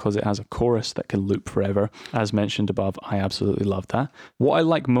album because it has a chorus that can loop forever. As mentioned above, I absolutely love that. What I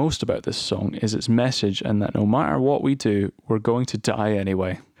like most about this song is its message, and that no matter what we do, we're going to die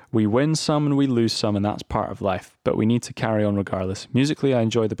anyway. We win some and we lose some, and that's part of life, but we need to carry on regardless. Musically, I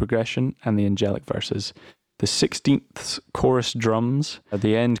enjoy the progression and the angelic verses. The 16th chorus drums at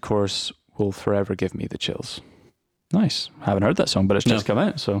the end chorus will forever give me the chills. Nice. I haven't heard that song, but it's just come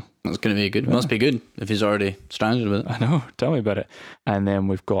out, so that's going to be good. Must be good if he's already stranded with it. I know. Tell me about it. And then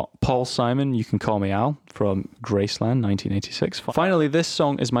we've got Paul Simon, You Can Call Me Al, from Graceland, 1986. Finally, this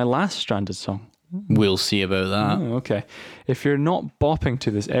song is my last stranded song. We'll see about that. Oh, okay. If you're not bopping to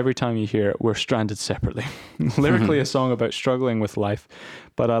this every time you hear it, we're stranded separately. Lyrically, a song about struggling with life,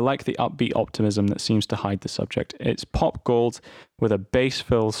 but I like the upbeat optimism that seems to hide the subject. It's pop gold with a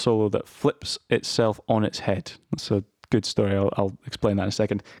bass-filled solo that flips itself on its head. That's a good story. I'll explain that in a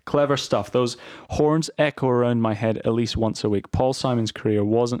second. Clever stuff. Those horns echo around my head at least once a week. Paul Simon's career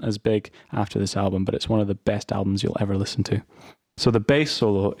wasn't as big after this album, but it's one of the best albums you'll ever listen to. So the bass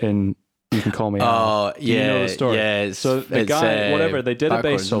solo in You Can Call Me Al. Yeah. You know the story. Yeah, so the guy, whatever, they did a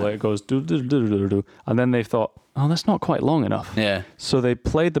bass solo. It goes do do do do do, and then they thought, oh, that's not quite long enough. Yeah. So they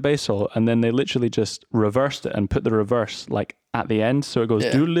played the bass solo, and then they literally just reversed it and put the reverse like at the end, so it goes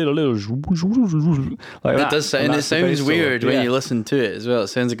do little like that. It does, and it sounds weird when you listen to it as well. It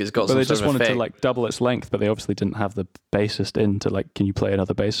sounds like it's got some they sort just of wanted effect. to like double its length, but they obviously didn't have the bassist in to like, can you play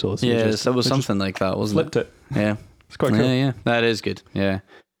another bass solo? So Yeah, that was something like that, wasn't flipped it. Yeah. It's quite cool. Yeah, that is good. Yeah.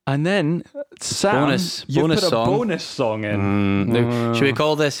 And then Sam, you put a bonus song in. Should we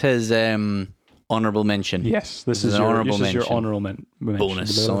call this his honourable mention? Yes, this is your honourable mention.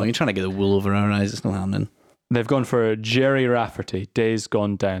 Bonus song. You're trying to get the wool over our eyes. It's not happening. They've gone for Jerry Rafferty, Days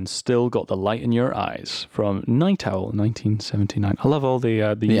Gone Down, Still Got the Light in Your Eyes, from Night Owl, 1979. I love all the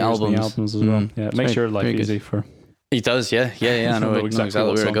albums as well. Yeah, it makes your life easy for... He does, yeah. I know exactly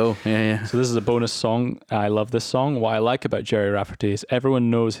where to go. Yeah. So this is a bonus song. I love this song. What I like about Jerry Rafferty is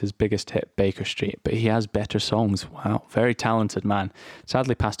everyone knows his biggest hit, Baker Street, but he has better songs. Wow, very talented man.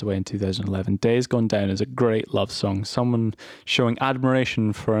 Sadly passed away in 2011. Days Gone Down is a great love song. Someone showing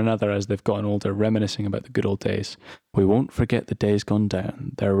admiration for another as they've gotten older, reminiscing about the good old days. We won't forget the days gone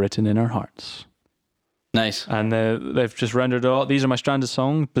down. They're written in our hearts. Nice. And they've just rendered all. These are my stranded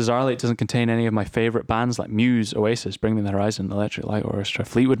songs. Bizarrely, it doesn't contain any of my favourite bands like Muse, Oasis, Bring Me the Horizon, Electric Light Orchestra.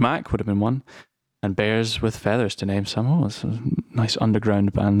 Fleetwood Mac would have been one. And Bears with Feathers, to name some. Oh, it's a nice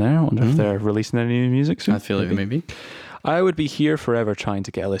underground band there. I wonder if they're releasing any new music soon. I feel like maybe. I would be here forever trying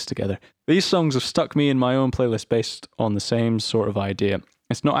to get a list together. These songs have stuck me in my own playlist based on the same sort of idea.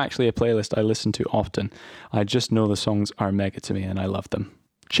 It's not actually a playlist I listen to often. I just know the songs are mega to me and I love them.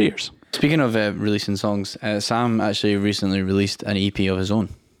 Cheers. Speaking of releasing songs, Sam actually recently released an EP of his own.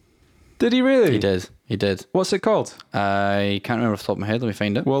 Did he really? He did. What's it called? I can't remember off the top of my head. Let me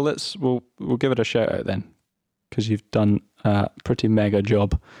find it. Well, we'll give it a shout out then, because you've done a pretty mega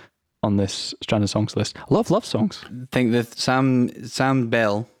job on this Stranded Songs list. I love songs. I think that Sam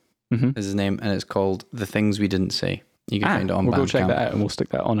Bell is his name, and it's called The Things We Didn't Say. You can find it on Bandcamp. We'll go check that out, and we'll stick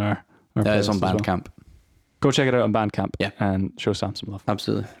that on our it's on Bandcamp. Well. Go check it out on Bandcamp, and show Sam some love.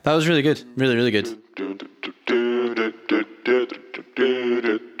 Absolutely. That was really good. Really, really good.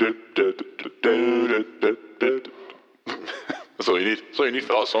 That's all you need. That's all you need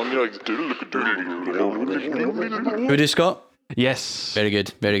for that song. Who do, Scott? Yes. Very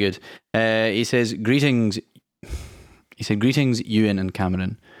good. Very good. He says, greetings. He said, greetings, Ewan and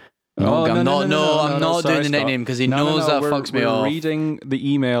Cameron. I'm not doing the nickname because he knows that fucks me off. We're reading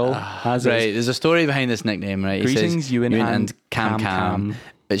the email as right. There's a story behind this nickname, right? He greetings, says, Ewan and Cam.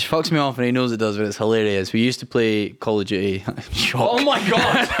 Which fucks me off, and he knows it does, but it's hilarious. We used to play Call of Duty. Oh my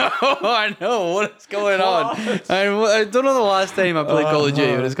god! I know what is going on. I don't know the last time I played Call of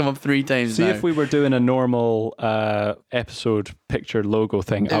Duty, but it's come up 3 times. See, now. if we were doing a normal episode picture logo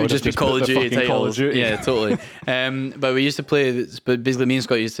thing, it would just be Call of Duty titles. Call of Duty. Yeah, totally. But we used to play. But basically, me and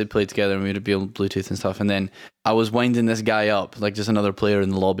Scott used to play together, and we would be on Bluetooth and stuff. And then I was winding this guy up, like just another player in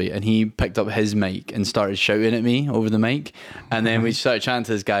the lobby, and he picked up his mic and started shouting at me over the mic. And then we started chatting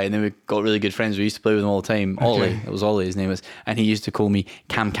to this guy, and then we got really good friends. We used to play with him all the time. Ollie, it was Ollie, his name was, and he used to call me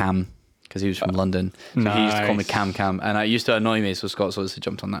Cam because he was from London. So he used to call me Cam, and it used to annoy me. So Scott obviously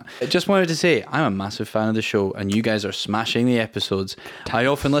jumped on that. I just wanted to say I'm a massive fan of the show, and you guys are smashing the episodes. I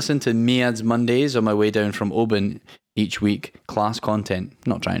often listen to Miad's Mondays on my way down from Oban each week. Class content.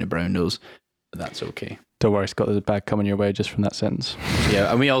 Not trying to brown nose, but that's okay. Don't worry, Scott. There's a bag coming your way just from that sentence.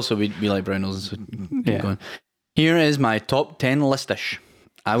 Yeah, and we like brown noses. So keep going. Here is my top 10 listish.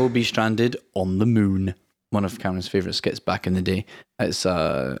 I will be stranded on the moon. One of Cameron's favourite skits back in the day. It's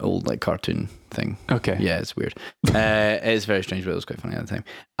a old like cartoon thing. Okay. Yeah, it's weird. It's very strange, but it was quite funny at the time.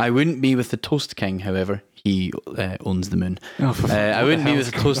 I wouldn't be with the Toast King, however. He owns the moon. I wouldn't be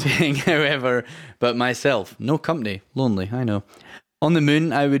with the Toast King, however, but myself. No company. Lonely, I know. On the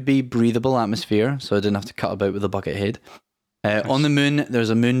moon, I would be breathable atmosphere, so I didn't have to cut about with a bucket head. On the moon,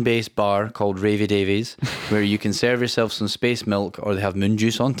 there's a moon-based bar called Ravy Davies, where you can serve yourself some space milk, or they have moon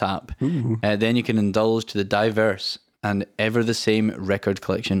juice on tap. Then you can indulge to the diverse and ever the same record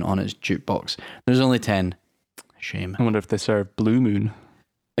collection on its jukebox. There's only 10. Shame. I wonder if they serve Blue Moon.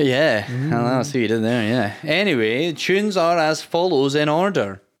 Yeah, I'll see what you did there, yeah. Anyway, tunes are as follows in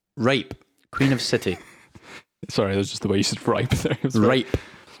order. Ripe, Queen of City. Sorry, that was just the way you said ripe there. It was Ripe,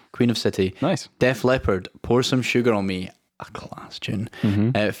 Queen of City. Nice. Def Leppard, Pour Some Sugar on Me. A class tune.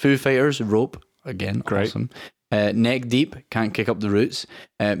 Foo Fighters, Rope. Again, Great. awesome. Neck Deep, Can't Kick Up the Roots.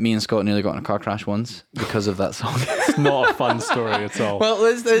 Me and Scott nearly got in a car crash once because of that song. It's not a fun story at all. Well,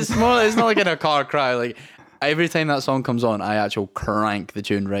 it's not like in a car crash. Like every time that song comes on, I actually crank the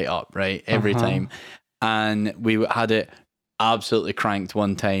tune right up, right? Every time. And we had it absolutely cranked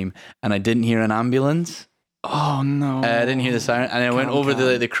one time, and I didn't hear an ambulance. Oh no! I didn't hear the siren, and I went over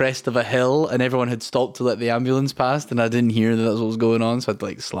the crest of a hill, and everyone had stopped to let the ambulance past, and I didn't hear that that's what was going on, so I'd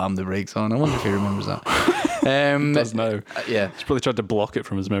like slam the brakes on. I wonder if he remembers that. Does now. Yeah. He's probably tried to block it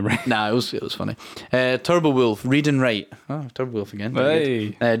from his memory. Nah, it was funny. Turbo Wolf, Read and Write. Oh, Turbo Wolf again.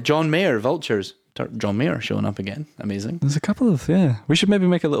 Hey. John Mayer, Vultures. John Mayer showing up again. Amazing. There's a couple of, We should maybe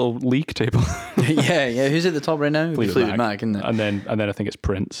make a little league table. yeah. Who's at the top right now? Fleetwood Mac, isn't it? And then I think it's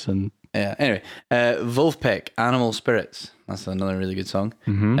Prince and... Yeah. Anyway, Wolfpack, Animal Spirits. That's another really good song.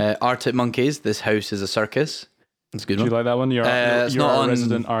 Arctic Monkeys, This House is a Circus. That's a good Do one. you like that one? You're a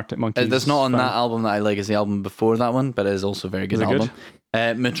resident Arctic Monkeys That's not on fan. that album that I like. Is the album before that one, but it is also a very good Is it album.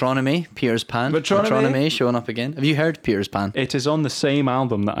 Metronomy, Peter's Pan. Metronomy showing up again. Have you heard Peter's Pan? It is on the same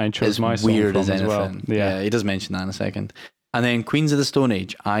album that I chose It's my song weird from as anything. well. Yeah. He does mention that in a second. And then Queens of the Stone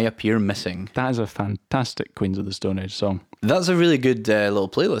Age, I Appear Missing. That is a fantastic Queens of the Stone Age song. That's a really good little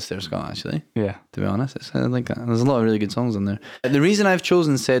playlist there, Scott, actually. Yeah. To be honest, I like that. There's a lot of really good songs on there. The reason I've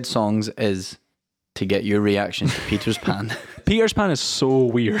chosen said songs is to get your reaction to Peter's Pan. Peter's Pan is so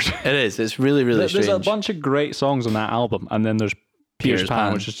weird. It is. It's really, really There's strange. a bunch of great songs on that album, and then there's Peter's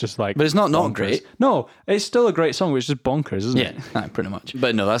Pan, which is just like... But it's not bonkers. great. No, it's still a great song, which is just bonkers, isn't it? Yeah, pretty much.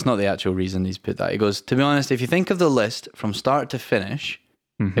 But no, that's not the actual reason he's put that. He goes, to be honest, if you think of the list from start to finish,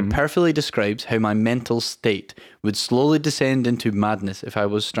 it perfectly describes how my mental state would slowly descend into madness if I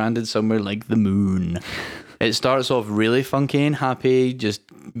was stranded somewhere like the moon. It starts off really funky and happy, just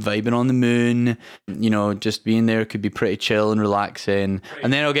vibing on the moon, just being there could be pretty chill and relaxing.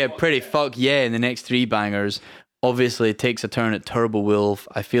 And then it'll get pretty fuck yeah in the next 3 bangers. Obviously, it takes a turn at Turbo Wolf.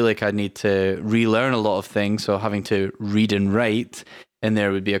 I feel like I need to relearn a lot of things, so having to read and write in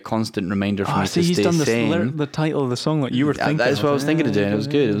there would be a constant reminder for me to he's stay done sane. the title of the song that you were thinking That's of. what I was thinking of doing. It was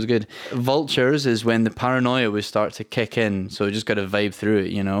good. It was good. Vultures is when the paranoia would start to kick in, so you just got to vibe through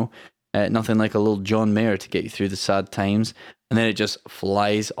it, nothing like a little John Mayer to get you through the sad times. And then it just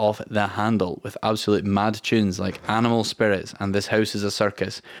flies off the handle with absolute mad tunes like Animal Spirits and This House is a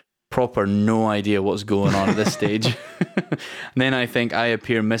Circus. Proper no idea what's going on at this stage. And then I think I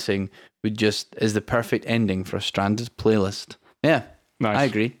Appear Missing is the perfect ending for a stranded playlist. Yeah, Nice. I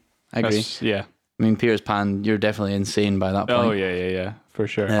agree. Yeah. I mean, Peter's Pan, you're definitely insane by that point. Oh, yeah, for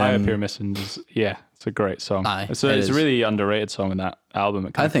sure. I Appear Missing is, it's a great song. It's a really underrated song in that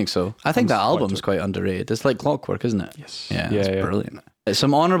album. I think so. I think that album's quite underrated. It's like Clockwork, isn't it? Yes. Yeah, it's brilliant.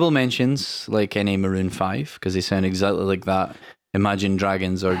 Some honourable mentions, like any Maroon 5, because they sound exactly like that. Imagine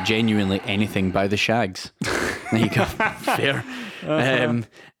Dragons or genuinely anything by the Shags. There you go. Fair.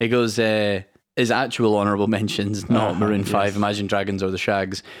 It goes, his actual honourable mentions, not Maroon 5, Imagine Dragons or the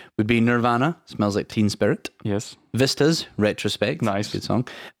Shags, would be Nirvana, Smells Like Teen Spirit. Yes. Vistas, Retrospect. Nice. Good song.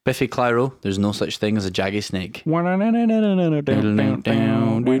 Biffy Clyro, There's No Such Thing as a Jaggy Snake.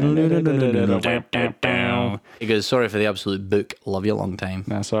 He goes, sorry for the absolute book. Love you a long time.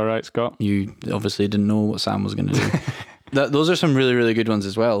 That's all right, Scott. You obviously didn't know what Sam was going to do. Those are some really, really good ones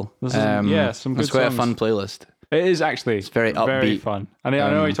as well. Some good It's quite songs. a fun playlist. It is actually. It's very upbeat. Very fun. And I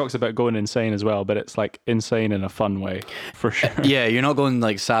know he talks about going insane as well, but it's like insane in a fun way, for sure. Yeah, you're not going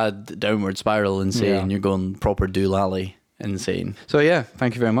like sad downward spiral insane. Yeah. You're going proper doolally insane. So yeah,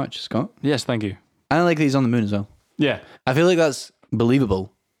 thank you very much, Scott. Yes, thank you. I like that he's on the moon as well. Yeah. I feel like that's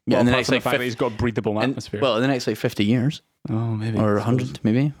believable. Well, in the apart next from like the fact that he's got a breathable atmosphere. Well, in the next like 50 years. Oh, maybe. Or 100,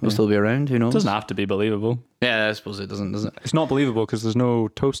 maybe. We'll still be around. Who knows? It doesn't have to be believable. Yeah, I suppose it doesn't, does it? It's not believable because there's no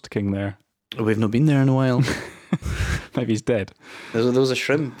Toast King there. We've not been there in a while. Maybe he's dead. There was a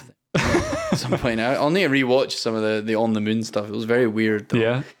shrimp at some point. I'll need to rewatch some of the On the Moon stuff. It was very weird, though.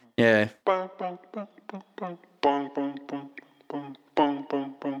 Yeah. Yeah.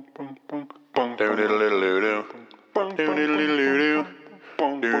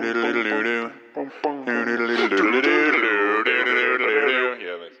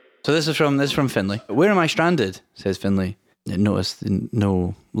 So this is from Finley. Where am I stranded? Says Finley. Notice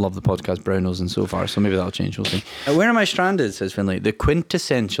no love the podcast brownos and so far, so maybe that'll change. We'll see. Where am I stranded? Says Finley. The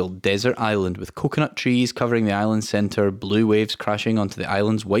quintessential desert island with coconut trees covering the island's centre, blue waves crashing onto the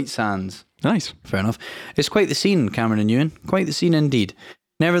island's white sands. Nice. Fair enough. It's quite the scene, Cameron and Ewan. Quite the scene indeed.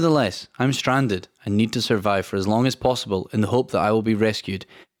 Nevertheless, I'm stranded and need to survive for as long as possible in the hope that I will be rescued.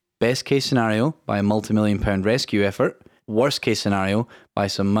 Best case scenario, by a multi-million-pound rescue effort. Worst case scenario, by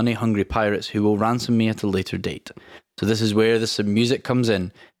some money-hungry pirates who will ransom me at a later date. So this is where the music comes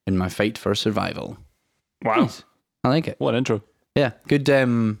in my fight for survival. Wow. Nice. I like it. What an intro. Yeah, good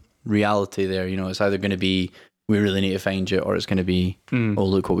reality there. You know, it's either going to be we really need to find you, or it's going to be oh,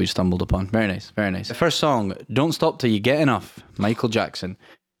 look what we stumbled upon. Very nice, very nice. The first song, Don't Stop Till You Get Enough, Michael Jackson,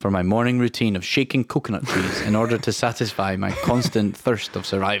 for my morning routine of shaking coconut trees in order to satisfy my constant thirst of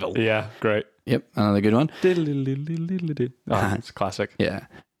survival. Yeah, great. Yep, another good one. Oh, it's classic. Yeah.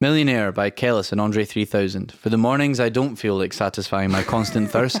 Millionaire by Kellis and Andre 3000. For the mornings I don't feel like satisfying my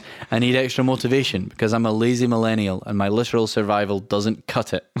constant thirst, I need extra motivation because I'm a lazy millennial and my literal survival doesn't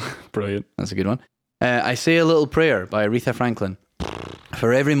cut it. Brilliant. That's a good one. I Say a Little Prayer by Aretha Franklin.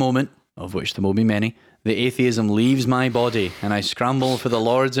 For every moment, of which there will be many, the atheism leaves my body and I scramble for the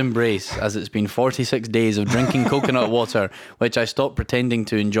Lord's embrace as it's been 46 days of drinking coconut water, which I stopped pretending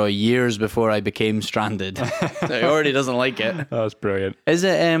to enjoy years before I became stranded. So he already doesn't like it. That's brilliant. Is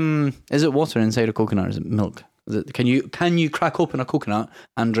it water inside a coconut or is it milk? Can you crack open a coconut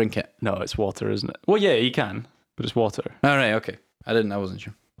and drink it? No, it's water, isn't it? Well, yeah, you can, but it's water. All right, okay. I wasn't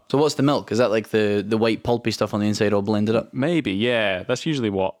sure. So what's the milk? Is that like the white pulpy stuff on the inside all blended up? Maybe, yeah. That's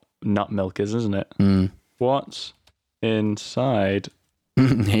usually what nut milk is, isn't it? What's inside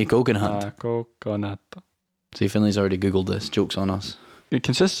Hey, coconut. a coconut? See, Finley's already Googled this. Joke's on us. It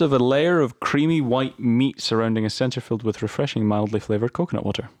consists of a layer of creamy white meat surrounding a centre filled with refreshing, mildly flavoured coconut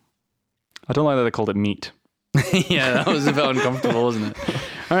water. I don't like that they called it meat. Yeah, that was a bit uncomfortable, wasn't it?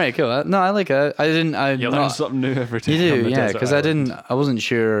 All right, cool. No, I like it. You learn something new every time. You do, yeah, because I wasn't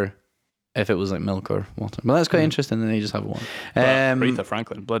sure if it was like milk or water. But that's quite interesting that they just have one. Aretha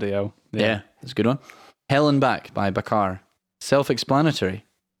Franklin, bloody hell. Yeah, that's a good one. Hell and Back by Bakar. Self-explanatory.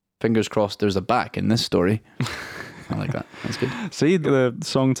 Fingers crossed there's a back in this story. I like that. That's good. See the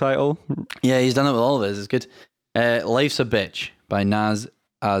song title? Yeah, he's done it with all of his. It's good. Life's a Bitch by Nas,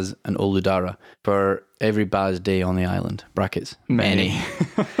 Az and Oludara. For every bad day on the island. Brackets. Many.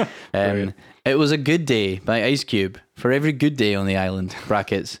 It Was a Good Day by Ice Cube. For every good day on the island.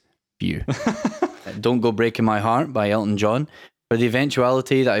 Brackets. Few. Don't Go Breaking My Heart by Elton John. For the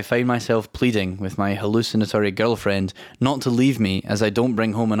eventuality that I find myself pleading with my hallucinatory girlfriend not to leave me as I don't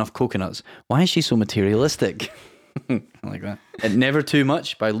bring home enough coconuts. Why is she so materialistic? I like that. Never Too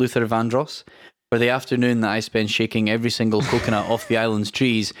Much by Luther Vandross. For the afternoon that I spend shaking every single coconut off the island's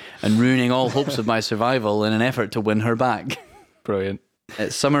trees and ruining all hopes of my survival in an effort to win her back. Brilliant.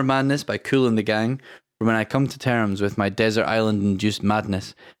 Summer Madness by Kool and the Gang. For when I come to terms with my desert island-induced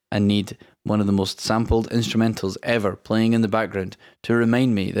madness and need one of the most sampled instrumentals ever playing in the background to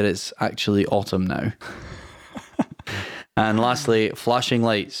remind me that it's actually autumn now. And lastly, Flashing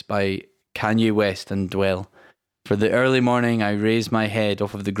Lights by Kanye West and Dwell. For the early morning, I raise my head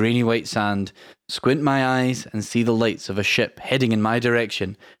off of the grainy white sand, squint my eyes and see the lights of a ship heading in my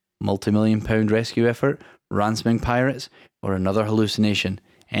direction. Multi-million-pound rescue effort, ransoming pirates, or another hallucination.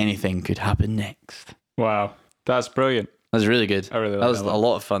 Anything could happen next. Wow. That's brilliant. That was really good. I really like that was that a one.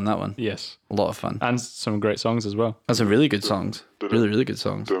 lot of fun, that one. Yes. A lot of fun. And some great songs as well. That's some really good songs. Really, really good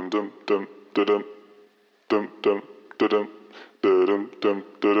songs. Dum dum dum dum dum dum dum dum dum dum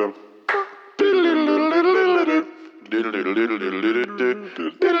dum.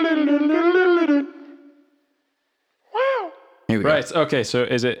 Here we go. Right, okay, so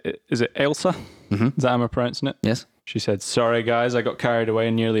is it Elsa? Mm-hmm. Is that how I'm pronouncing it? Yes. She said, "Sorry guys, I got carried away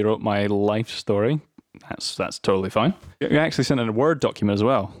and nearly wrote my life story." That's totally fine. You actually sent in a Word document as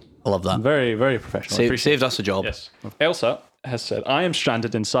well. I love that. Very, very professional. Saved us a job. Yes. Elsa has said, "I am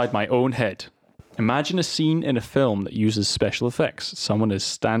stranded inside my own head. Imagine a scene in a film that uses special effects. Someone is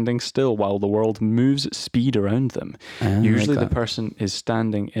standing still while the world moves at speed around them. Usually the person is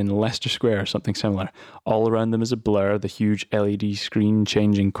standing in Leicester Square or something similar. All around them is a blur, the huge LED screen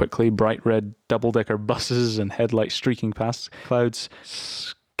changing quickly, bright red double-decker buses and headlights streaking past, clouds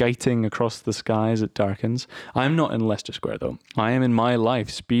skiting across the sky as it darkens. I'm not in Leicester Square though. I am in my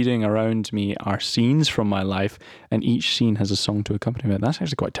life. Speeding around me are scenes from my life, and each scene has a song to accompany it. That's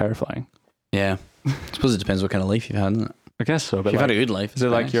actually quite terrifying. Yeah. I suppose it depends what kind of life you've had, isn't it? I guess so. But If you've had a good life. is it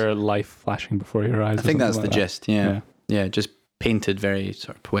it's like nice. your life flashing before your eyes? I think that's the like gist, yeah. Just painted very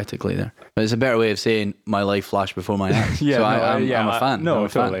sort of poetically there. But it's a better way of saying my life flashed before my eyes. Yeah, so no, I'm a fan. No, I'm a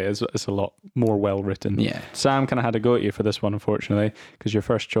fan. totally. It's a lot more well written. Yeah. Sam kind of had to go at you for this one, unfortunately, because your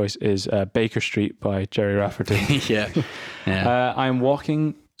first choice is Baker Street by Jerry Rafferty. yeah. I'm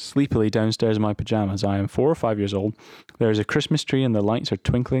walking sleepily downstairs in my pajamas. I am 4 or 5 years old. There is a Christmas tree and the lights are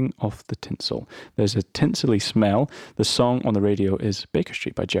twinkling off the tinsel. There's a tinsely smell. The song on the radio is Baker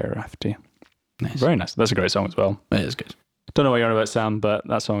Street by Jerry Rafferty. Nice. Very nice. That's a great song as well. It is good. Don't know what you're on about, Sam, but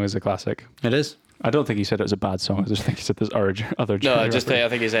that song is a classic. It is. I don't think he said it was a bad song. I just think he said there's other No, Jerry I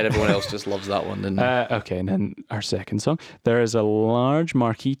think he said everyone else just loves that one, didn't they? Okay, and then our second song. There is a large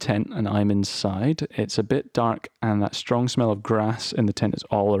marquee tent and I'm inside. It's a bit dark and that strong smell of grass in the tent is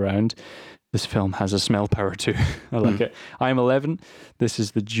all around. This film has a smell power too. I like it. I'm 11. This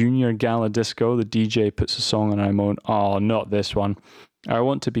is the junior gala disco. The DJ puts a song on and I moan, oh, not this one. I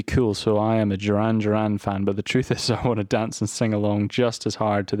want to be cool, so I am a Duran Duran fan, but the truth is I want to dance and sing along just as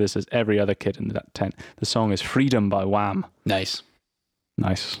hard to this as every other kid in that tent. The song is Freedom by Wham. Nice.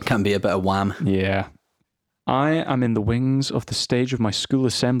 Nice. Can be a bit of wham. Yeah. I am in the wings of the stage of my school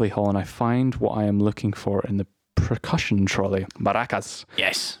assembly hall and I find what I am looking for in the percussion trolley. Maracas.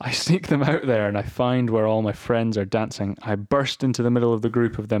 Yes. I sneak them out there and I find where all my friends are dancing. I burst into the middle of the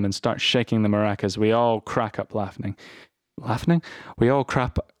group of them and start shaking the maracas. We all crack up laughing. Laughing? We all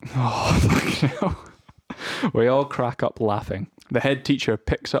crap. Oh, fucking hell. We all crack up laughing. The head teacher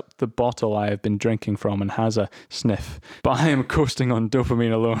picks up the bottle I have been drinking from and has a sniff. But I am coasting on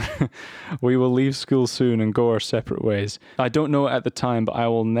dopamine alone. We will leave school soon and go our separate ways. I don't know it at the time, but I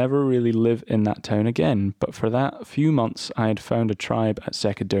will never really live in that town again. But for that few months, I had found a tribe at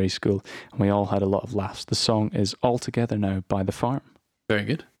secondary school, and we all had a lot of laughs. The song is All Together Now by The Farm. Very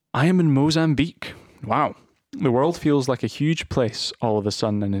good. I am in Mozambique. Wow. The world feels like a huge place all of a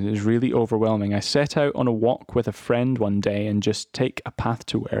sudden, and it is really overwhelming. I set out on a walk with a friend one day and just take a path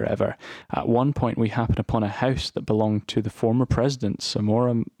to wherever. At one point, we happened upon a house that belonged to the former president,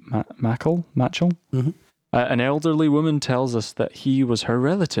 Samora Machel. Mm-hmm. An elderly woman tells us that he was her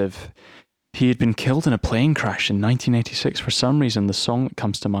relative. He had been killed in a plane crash in 1986. For some reason, the song that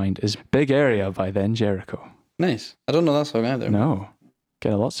comes to mind is Big Area by Then Jericho. Nice. I don't know that song either. No.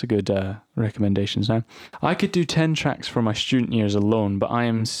 Getting lots of good recommendations now. I could do 10 tracks for my student years alone, but I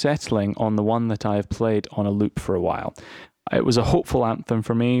am settling on the one that I have played on a loop for a while. It was a hopeful anthem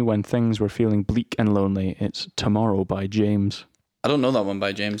for me when things were feeling bleak and lonely. It's Tomorrow by James. I don't know that one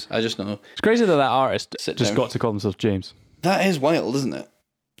by James. I just know. It's crazy that artist Sit just down. got to call himself James. That is wild, isn't it?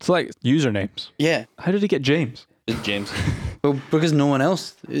 It's like usernames. Yeah. How did he get James? It's James. Well, because no one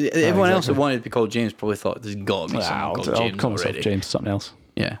else, everyone else that exactly. wanted to be called James probably thought there's got to be someone called I'll James call myself already. James something else.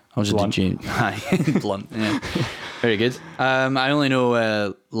 Yeah, I'll just Blunt. do James. Hi, Blunt. Yeah, very good. I only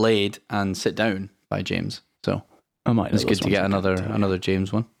know "Laid" and "Sit Down" by James, so I might know it's those good to get ones. another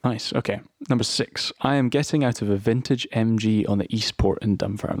James one. Nice. Okay. Number 6. I am getting out of a vintage MG on the Eastport in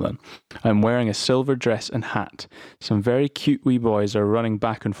Dunfermline. I'm wearing a silver dress and hat. Some very cute wee boys are running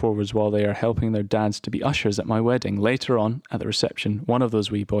back and forwards while they are helping their dads to be ushers at my wedding. Later on, at the reception, one of those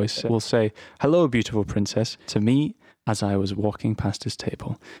wee boys will say, "Hello, beautiful princess," to me as I was walking past his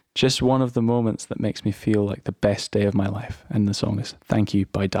table. Just one of the moments that makes me feel like the best day of my life. And the song is Thank You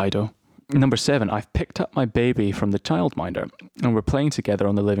by Dido. Number 7, I've picked up my baby from the childminder and we're playing together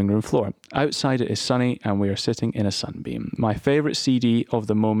on the living room floor. Outside it is sunny and we are sitting in a sunbeam. My favourite CD of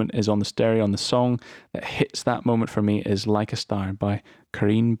the moment is on the stereo, and the song that hits that moment for me is Like a Star by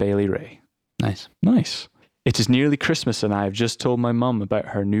Corinne Bailey Rae. Nice. Nice. It is nearly Christmas and I have just told my mum about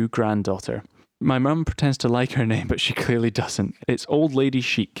her new granddaughter. My mum pretends to like her name, but she clearly doesn't. It's Old Lady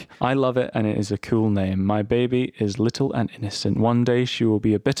Chic. I love it and it is a cool name. My baby is little and innocent. One day she will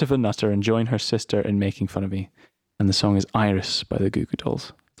be a bit of a nutter and join her sister in making fun of me. And the song is Iris by the Goo Goo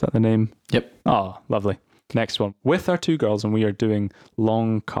Dolls. Is that the name? Yep. Oh, lovely. Next one. With our 2 girls and we are doing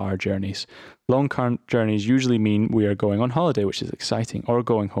long car journeys. Long car journeys usually mean we are going on holiday, which is exciting, or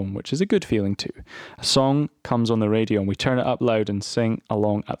going home, which is a good feeling too. A song comes on the radio and we turn it up loud and sing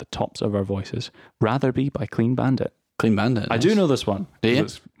along at the tops of our voices. Rather Be by Clean Bandit. Clean Bandit. I do know this one. Do you?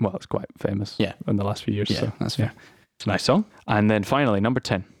 It's quite famous Yeah. in the last few years. Yeah, so, that's fair. It's a nice song. And then finally, number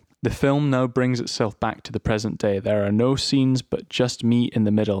 10. The film now brings itself back to the present day. There are no scenes but just me in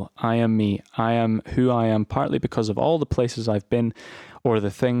the middle. I am me. I am who I am, partly because of all the places I've been or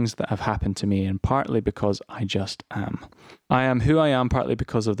the things that have happened to me, and partly because I just am. I am who I am partly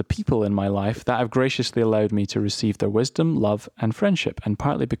because of the people in my life that have graciously allowed me to receive their wisdom, love, and friendship, and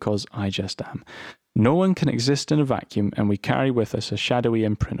partly because I just am. No one can exist in a vacuum, and we carry with us a shadowy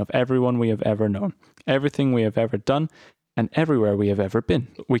imprint of everyone we have ever known, everything we have ever done, and everywhere we have ever been.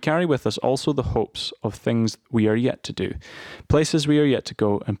 We carry with us also the hopes of things we are yet to do, places we are yet to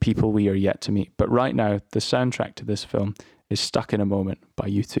go, and people we are yet to meet. But right now, the soundtrack to this film is Stuck in a Moment by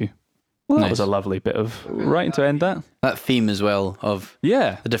U2. Well, that Nice. was a lovely bit of writing to end that. That theme as well of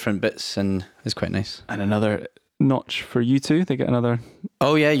Yeah. the different bits and is quite nice. And another notch for U2. They get another...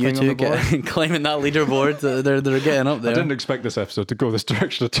 Oh yeah, you Thing on two the get claiming that leaderboard. They're getting up there. I didn't expect this episode to go this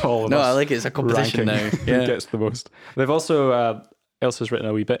direction at all. No, I like it. It's a competition ranking now. who gets the most. They've also... Elsa's written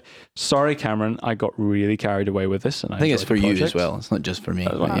a wee bit. Sorry, Cameron, I got really carried away with this. And I think it's for enjoyed the you as project. well. It's not just for me.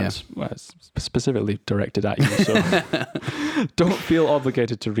 Well, but yeah. it's specifically directed at you, so don't feel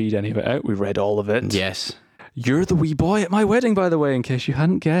obligated to read any of it out. We read all of it. Yes. You're the wee boy at my wedding, by the way, in case you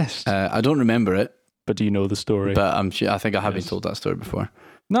hadn't guessed. I don't remember it, But do you know the story? but I'm sure, I think I have been Yes. told that story before.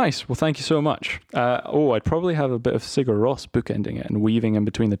 Nice. Well, thank you so much. I'd probably have a bit of Sigur Rós bookending it and weaving in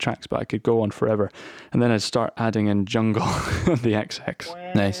between the tracks, but I could go on forever. And then I'd start adding in Jungle and the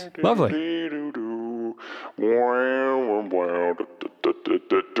XX. Nice. Lovely.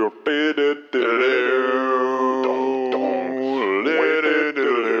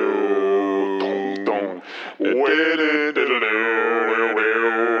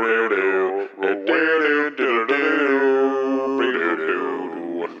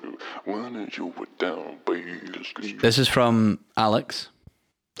 This is from Alex.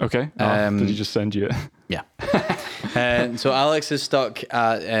 Okay. Did he just send you it? Yeah. So Alex is stuck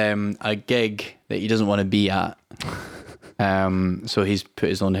at a gig that he doesn't want to be at. So he's put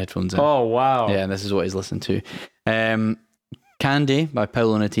his own headphones in. Oh, wow. Yeah, and this is what he's listened to. Candy by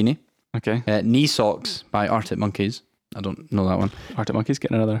Paolo Nutini. Okay. Knee Socks by Arctic Monkeys. I don't know that one. Arctic Monkeys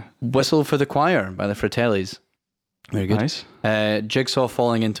getting another. Whistle for the Choir by the Fratellis. Very good. Nice. Jigsaw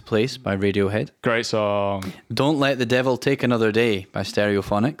Falling into Place by Radiohead. Great song. Don't Let the Devil Take Another Day by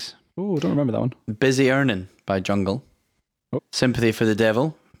Stereophonics. Oh, don't remember that one. Busy Earnin' by Jungle. Oh. Sympathy for the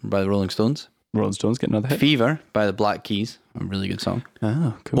Devil by the Rolling Stones. Rolling Stones getting another hit. Fever by the Black Keys. A really good song.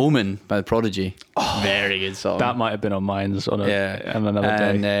 Oh, cool. Omen by the Prodigy. Very good song. That might have been on mine's on another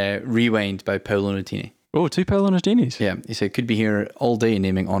and day. Rewind by Paolo Nutini. Oh, two Paolo Nuttini's. Yeah, he said, could be here all day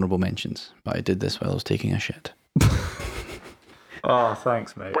naming honourable mentions, but I did this while I was taking a shit. Oh,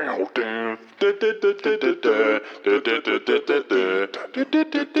 thanks, mate.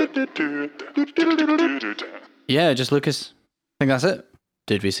 Yeah, just Lucas. I think that's it.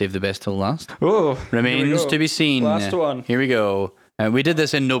 Did we save the best till last? Oh, Remains to be seen. Last one. Here we go. We did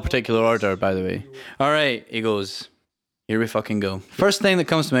this in no particular order, by the way. All right, he goes. Here we fucking go. First thing that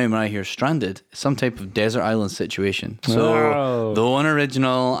comes to mind when I hear stranded is some type of desert island situation. So, Oh. though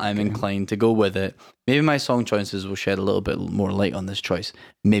unoriginal, I'm inclined to go with it. Maybe my song choices will shed a little bit more light on this choice.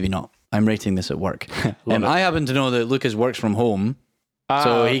 Maybe not. I'm rating this at work. I happen to know that Lucas works from home,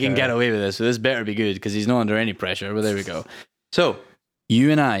 so he can get away with this. So this better be good because he's not under any pressure. But there we go. So,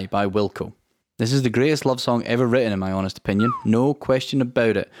 You and I by Wilco. This is the greatest love song ever written, in my honest opinion. No question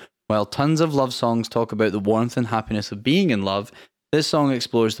about it. While tons of love songs talk about the warmth and happiness of being in love, this song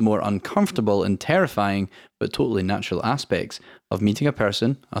explores the more uncomfortable and terrifying, but totally natural aspects of meeting a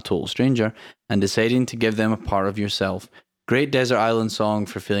person, a total stranger, and deciding to give them a part of yourself. Great desert island song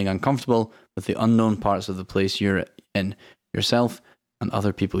for feeling uncomfortable with the unknown parts of the place you're in, yourself and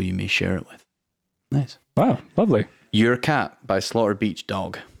other people you may share it with. Nice. Wow, lovely. Your Cat by Slaughter Beach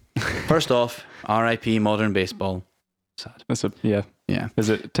Dog. First off, R.I.P. modern baseball. Sad. Yeah. Yeah. Is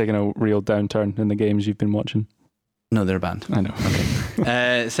it taking a real downturn in the games you've been watching? No, they're banned. I know.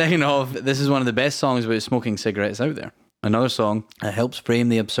 Okay. Second off, this is one of the best songs about smoking cigarettes out there. Another song that helps frame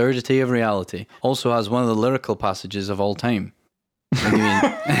the absurdity of reality. Also has one of the lyrical passages of all time. What do you mean?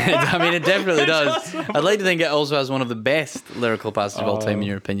 I mean, it definitely does. I'd like to think it also has one of the best lyrical passages of all time, in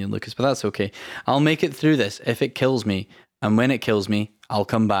your opinion, Lucas, but that's okay. I'll make it through this if it kills me, and when it kills me, I'll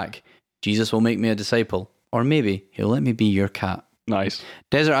come back. Jesus will make me a disciple, or maybe he'll let me be your cat. Nice.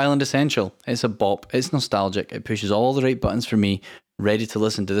 Desert Island Essential. It's a bop. It's nostalgic. It pushes all the right buttons for me. Ready to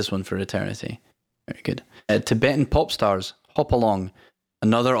listen to this one for eternity. Very good. Tibetan Pop Stars. Hop Along.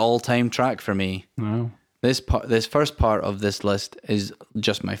 Another all-time track for me. Wow. This first part of this list is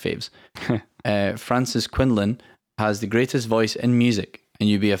just my faves. Francis Quinlan has the greatest voice in music, and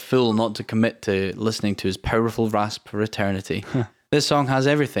you'd be a fool not to commit to listening to his powerful rasp for eternity. This song has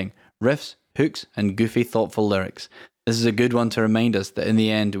everything: riffs, hooks, and goofy, thoughtful lyrics. This is a good one to remind us that in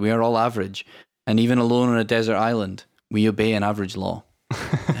the end, we are all average, and even alone on a desert island, we obey an average law.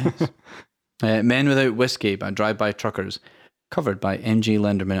 Nice. Men Without Whiskey by Drive-By Truckers, covered by MG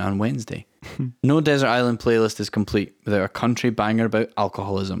Lenderman on Wednesday. No desert island playlist is complete without a country banger about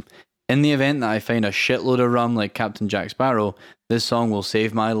alcoholism. In the event that I find a shitload of rum like Captain Jack Sparrow, this song will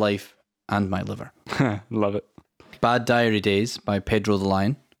save my life and my liver. Love it. Bad Diary Days by Pedro the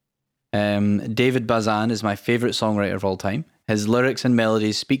Lion. David Bazan is my favourite songwriter of all time. His lyrics and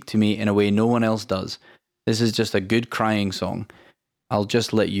melodies speak to me in a way no one else does. This is just a good crying song. I'll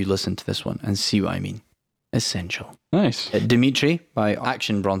just let you listen to this one and see what I mean. Essential. Nice. Dimitri by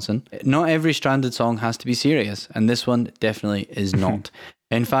Action Bronson. Not every Stranded song has to be serious, and this one definitely is not.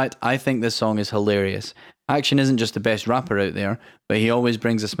 In fact, I think this song is hilarious. Action isn't just the best rapper out there, but he always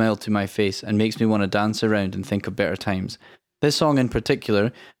brings a smile to my face and makes me want to dance around and think of better times. This song in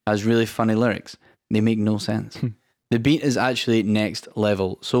particular has really funny lyrics. They make no sense. The beat is actually next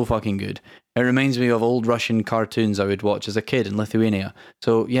level, so fucking good. It reminds me of old Russian cartoons I would watch as a kid in Lithuania.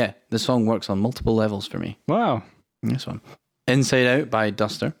 So yeah, the song works on multiple levels for me. Wow. This one. Inside Out by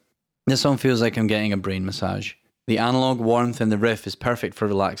Duster. This song feels like I'm getting a brain massage. The analog warmth in the riff is perfect for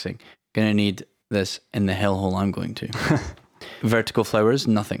relaxing. Gonna need this in the hellhole I'm going to. Vertical Flowers,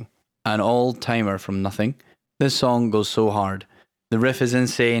 Nothing. An all-timer from Nothing. This song goes so hard. The riff is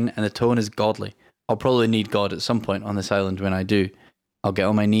insane and the tone is godly. I'll probably need God at some point on this island. When I do, I'll get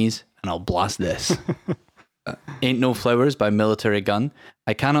on my knees and I'll blast this. Ain't No Flowers by Military Gun.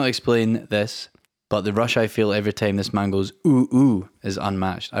 I cannot explain this, but the rush I feel every time this man goes ooh ooh is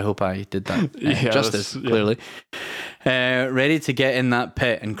unmatched. I hope I did that justice, clearly. Ready to get in that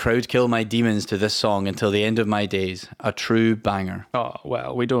pit and crowd kill my demons to this song until the end of my days. A true banger. Oh,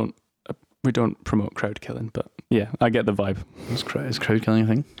 well, we don't promote crowd killing, but yeah, I get the vibe. Is crowd killing a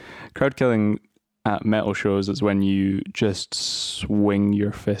thing? Crowd killing at metal shows is when you just swing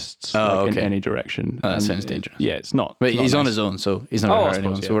your fists in any direction. Oh, that sounds dangerous. Yeah, it's not. But it's not he's on nice. his own, so he's not going to hurt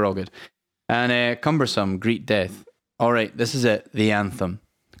anyone, so we're all good. And Cumbersome, Greet Death. All right, this is it, the anthem.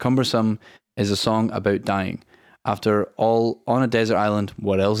 Cumbersome is a song about dying. After all, on a desert island,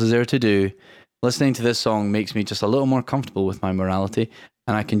 what else is there to do? Listening to this song makes me just a little more comfortable with my morality,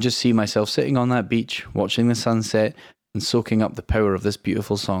 and I can just see myself sitting on that beach, watching the sunset, and soaking up the power of this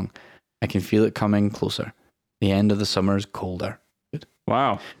beautiful song. I can feel it coming closer. The end of the summer's colder. Good.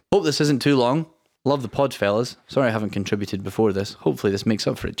 Wow. Hope this isn't too long. Love the pod, fellas. Sorry I haven't contributed before this. Hopefully this makes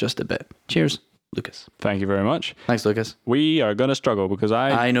up for it just a bit. Cheers, Lucas. Thank you very much. Thanks, Lucas. We are going to struggle because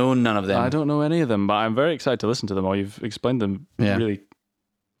I know none of them. I don't know any of them, but I'm very excited to listen to them all. You've explained them really,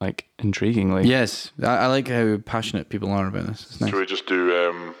 intriguingly. Yes, I like how passionate people are about this. It's nice. Should we just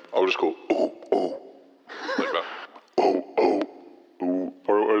do, I'll just go, oh, oh, like that. Oh, oh, ooh.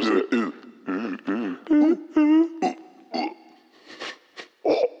 Or is it, ooh, ooh, ooh, ooh, ooh,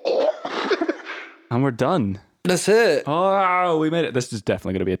 And we're done. That's it. Oh, we made it. This is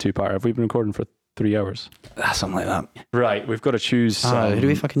definitely going to be a two-parter. Have we been recording for 3 hours? Something like that. Right, we've got to choose. Who do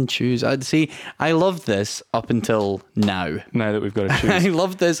we fucking choose? I'd see. I loved this up until now. Now that we've got to choose. I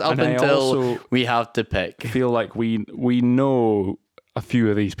loved this up And I until also we have to pick. feel like we know a few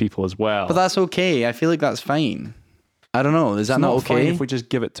of these people as well. But that's okay. I feel like that's fine. I don't know. Is that It's not fine okay? if we just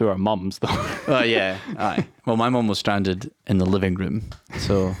give it to our mums, though. Well, yeah. Aye. Well, my mum was stranded in the living room,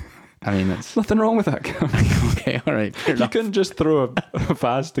 so I mean, it's Nothing wrong with that. okay. All right. Fair You enough. couldn't just throw a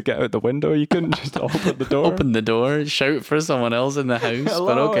vase to get out the window. You couldn't just open the door. Open the door, shout for someone else in the house. Hello,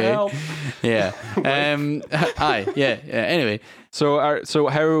 but okay. help. Yeah. Aye. Yeah. Anyway, So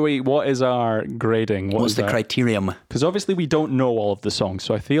how are we? What is our grading? what's the criterion? Because obviously we don't know all of the songs,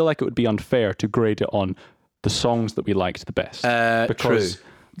 so I feel like it would be unfair to grade it on the songs that we liked the best. Because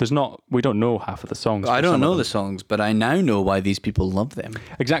True. we don't know half of the songs. I for don't some of know them. the songs, but I now know why these people love them.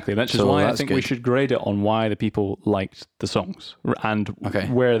 Exactly. That's just So why I that's think we good. should grade it on why the people liked the songs and Okay.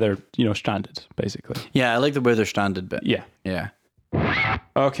 where they're stranded, basically. Yeah, I like the where they're stranded bit. Yeah. Yeah.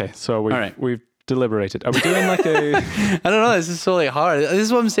 Okay. So All right. we've deliberated. Are we doing like a? I don't know. This is so hard. This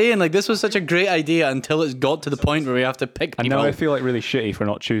is what I'm saying. Like, this was such a great idea until it's got to the point where we have to pick people. And now I feel like really shitty for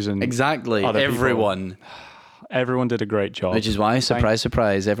not choosing. Exactly. other people. Everyone. Everyone did a great job. Which is why, surprise,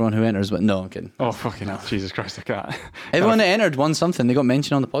 surprise, everyone who enters. But no, I'm kidding. Oh fucking hell! Jesus Christ, I can't. Everyone that entered won something. They got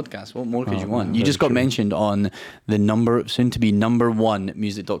mentioned on the podcast. What more could you want? You very just got true. mentioned on the soon to be number one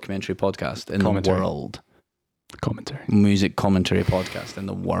music documentary podcast in Commentary. the world. Commentary. Music commentary podcast in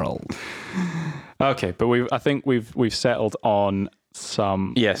the world. Okay, but I think we've settled on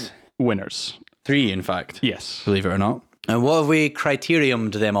some Yes. winners. 3, in fact. Yes. Believe it or not. And what have we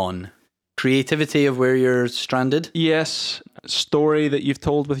criteriumed them on? Creativity of where you're stranded? Yes. story that you've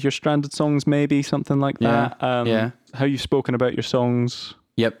told with your Stranded songs, maybe something like that. How you've spoken about your songs.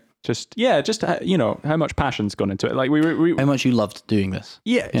 Yep. Just how much passion's gone into it. Like we How much you loved doing this.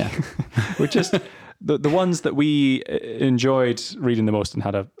 Yeah. We're just the ones that we enjoyed reading the most and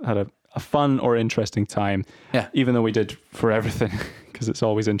had a fun or interesting time. Yeah. Even though we did for everything, because it's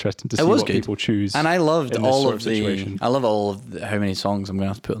always interesting to see It was what good. people choose. And I loved in this all sort of situation. how many songs I'm going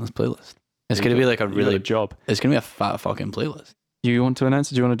to have to put on this playlist. It's going to be like a You got really a job. It's going to be a fat fucking playlist. You want to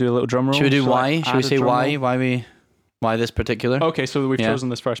announce it? Do you want to do a little drum roll? Should we do Shall I why? Should add we a say drum why? roll? Why this particular? Okay, so we've chosen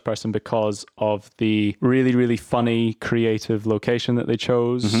this first person because of the really, really funny, creative location that they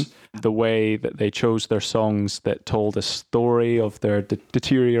chose, the way that they chose their songs that told a story of their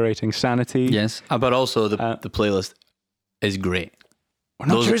deteriorating sanity. Yes, but also the playlist is great. We're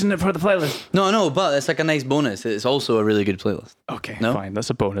not choosing it for the playlist. No, but it's like a nice bonus. It's also a really good playlist. Okay, No? fine. That's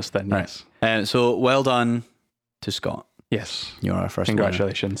a bonus then, yes. So well done to Scott. Yes. You're our first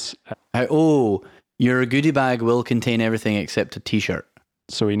Congratulations. winner. Your goodie bag will contain everything except a t-shirt.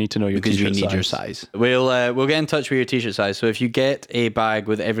 So we need to know your Because t-shirt we need size. your size. We'll get in touch with your t-shirt size. So if you get a bag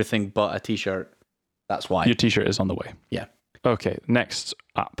with everything but a t-shirt, that's why. Your t-shirt is on the way. Yeah. Okay, next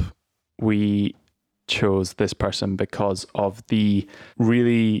up, we chose this person because of the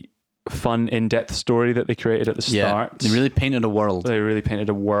really fun, in-depth story that they created at the start. They really painted a world. They really painted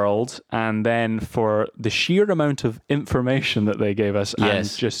a world. And then for the sheer amount of information that they gave us and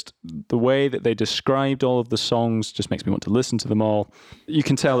just the way that they described all of the songs just makes me want to listen to them all. You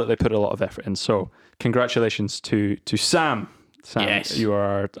can tell that they put a lot of effort in. So congratulations to Sam. Sam, Yes. you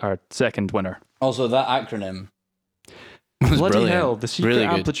are our second winner. Also, that acronym was Bloody brilliant. hell, the Secret Really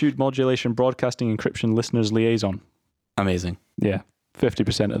good. Amplitude Modulation Broadcasting Encryption Listeners Liaison. Amazing. Yeah,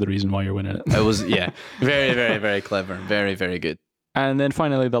 50% of the reason why you're winning it. It was, very, very, very clever. Very, very good. And then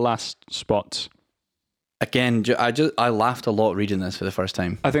finally, the last spot. Again, I laughed a lot reading this for the first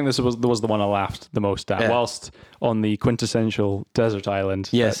time. I think this was the one I laughed the most at. Yeah. Whilst on the quintessential desert island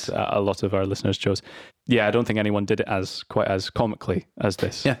Yes. that a lot of our listeners chose. Yeah, I don't think anyone did it quite as comically as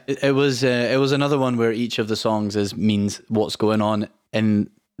this. Yeah, it was another one where each of the songs means what's going on in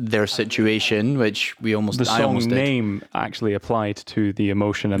their situation, which I The almost song did. name actually applied to the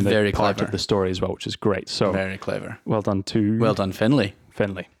emotion and the Very part clever. of the story as well, which is great. So Very clever. well done to Well done, Finley.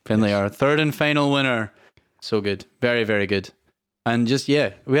 Finley. Finley, our third and final winner. So good. Very, very good. And just, we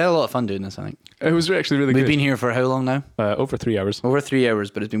had a lot of fun doing this, I think. It was actually really We've good. been here for how long now? Over 3 hours. Over 3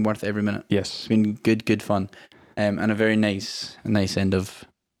 hours, but it's been worth every minute. Yes. It's been good fun. And a very nice end of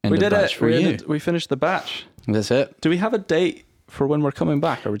We did batch it. for you. We finished the batch. That's it. Do we have a date for when we're coming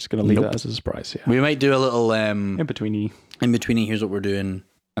back, or are we just going to leave Nope. it as a surprise? Yeah. We might do a little In between. in between. Here's what we're doing,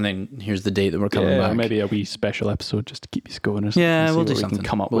 and then here's the date that we're coming Yeah, back. or maybe a wee special episode just to keep you going or something. Yeah, see we'll what do we something. Can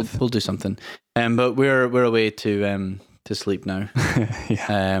come up with. We'll do something. But we're away to sleep now.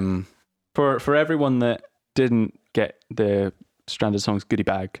 Yeah. For everyone that didn't get the Stranded Songs goodie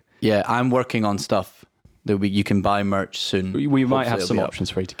bag, Yeah, I'm working on stuff that you can buy merch soon. we might Hopefully have it'll some be up. options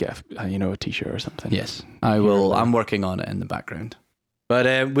for you to get a t-shirt or something. Yes, I will. I'm working on it in the background.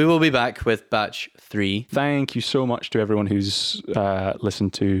 But we will be back with batch 3. Thank you so much to everyone who's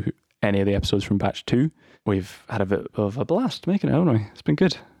listened to any of the episodes from batch 2. We've had a bit of a blast making it, haven't we? It's been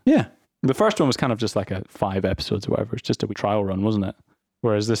good. Yeah. The first one was kind of just like a 5 episodes or whatever. It's just a wee trial run, wasn't it?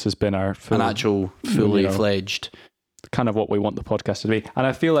 Whereas this has been our full, An actual fully fledged. kind of what we want the podcast to be. And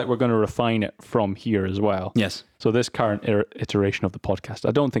I feel like we're going to refine it from here as well. Yes. So this current iteration of the podcast,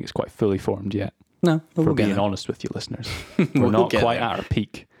 I don't think it's quite fully formed yet. No, For we'll get being there. honest with you, listeners. We'll We're not get quite there. at our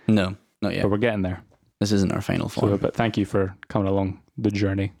peak, No, not yet. but we're getting there. This isn't our final form. So, but thank you for coming along the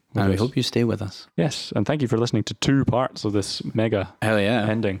journey. with and we us. hope you stay with us. Yes, and thank you for listening to 2 parts of this mega Hell yeah.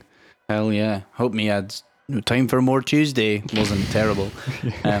 ending. Hell yeah. Hope me had time for more Tuesday. Wasn't terrible.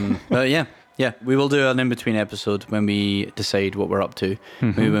 But yeah, we will do an in-between episode when we decide what we're up to.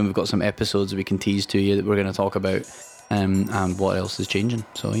 Maybe when we've got some episodes we can tease to you that we're going to talk about and what else is changing.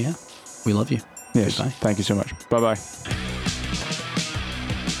 So yeah, we love you. Yes, Goodbye. thank you so much. Bye-bye.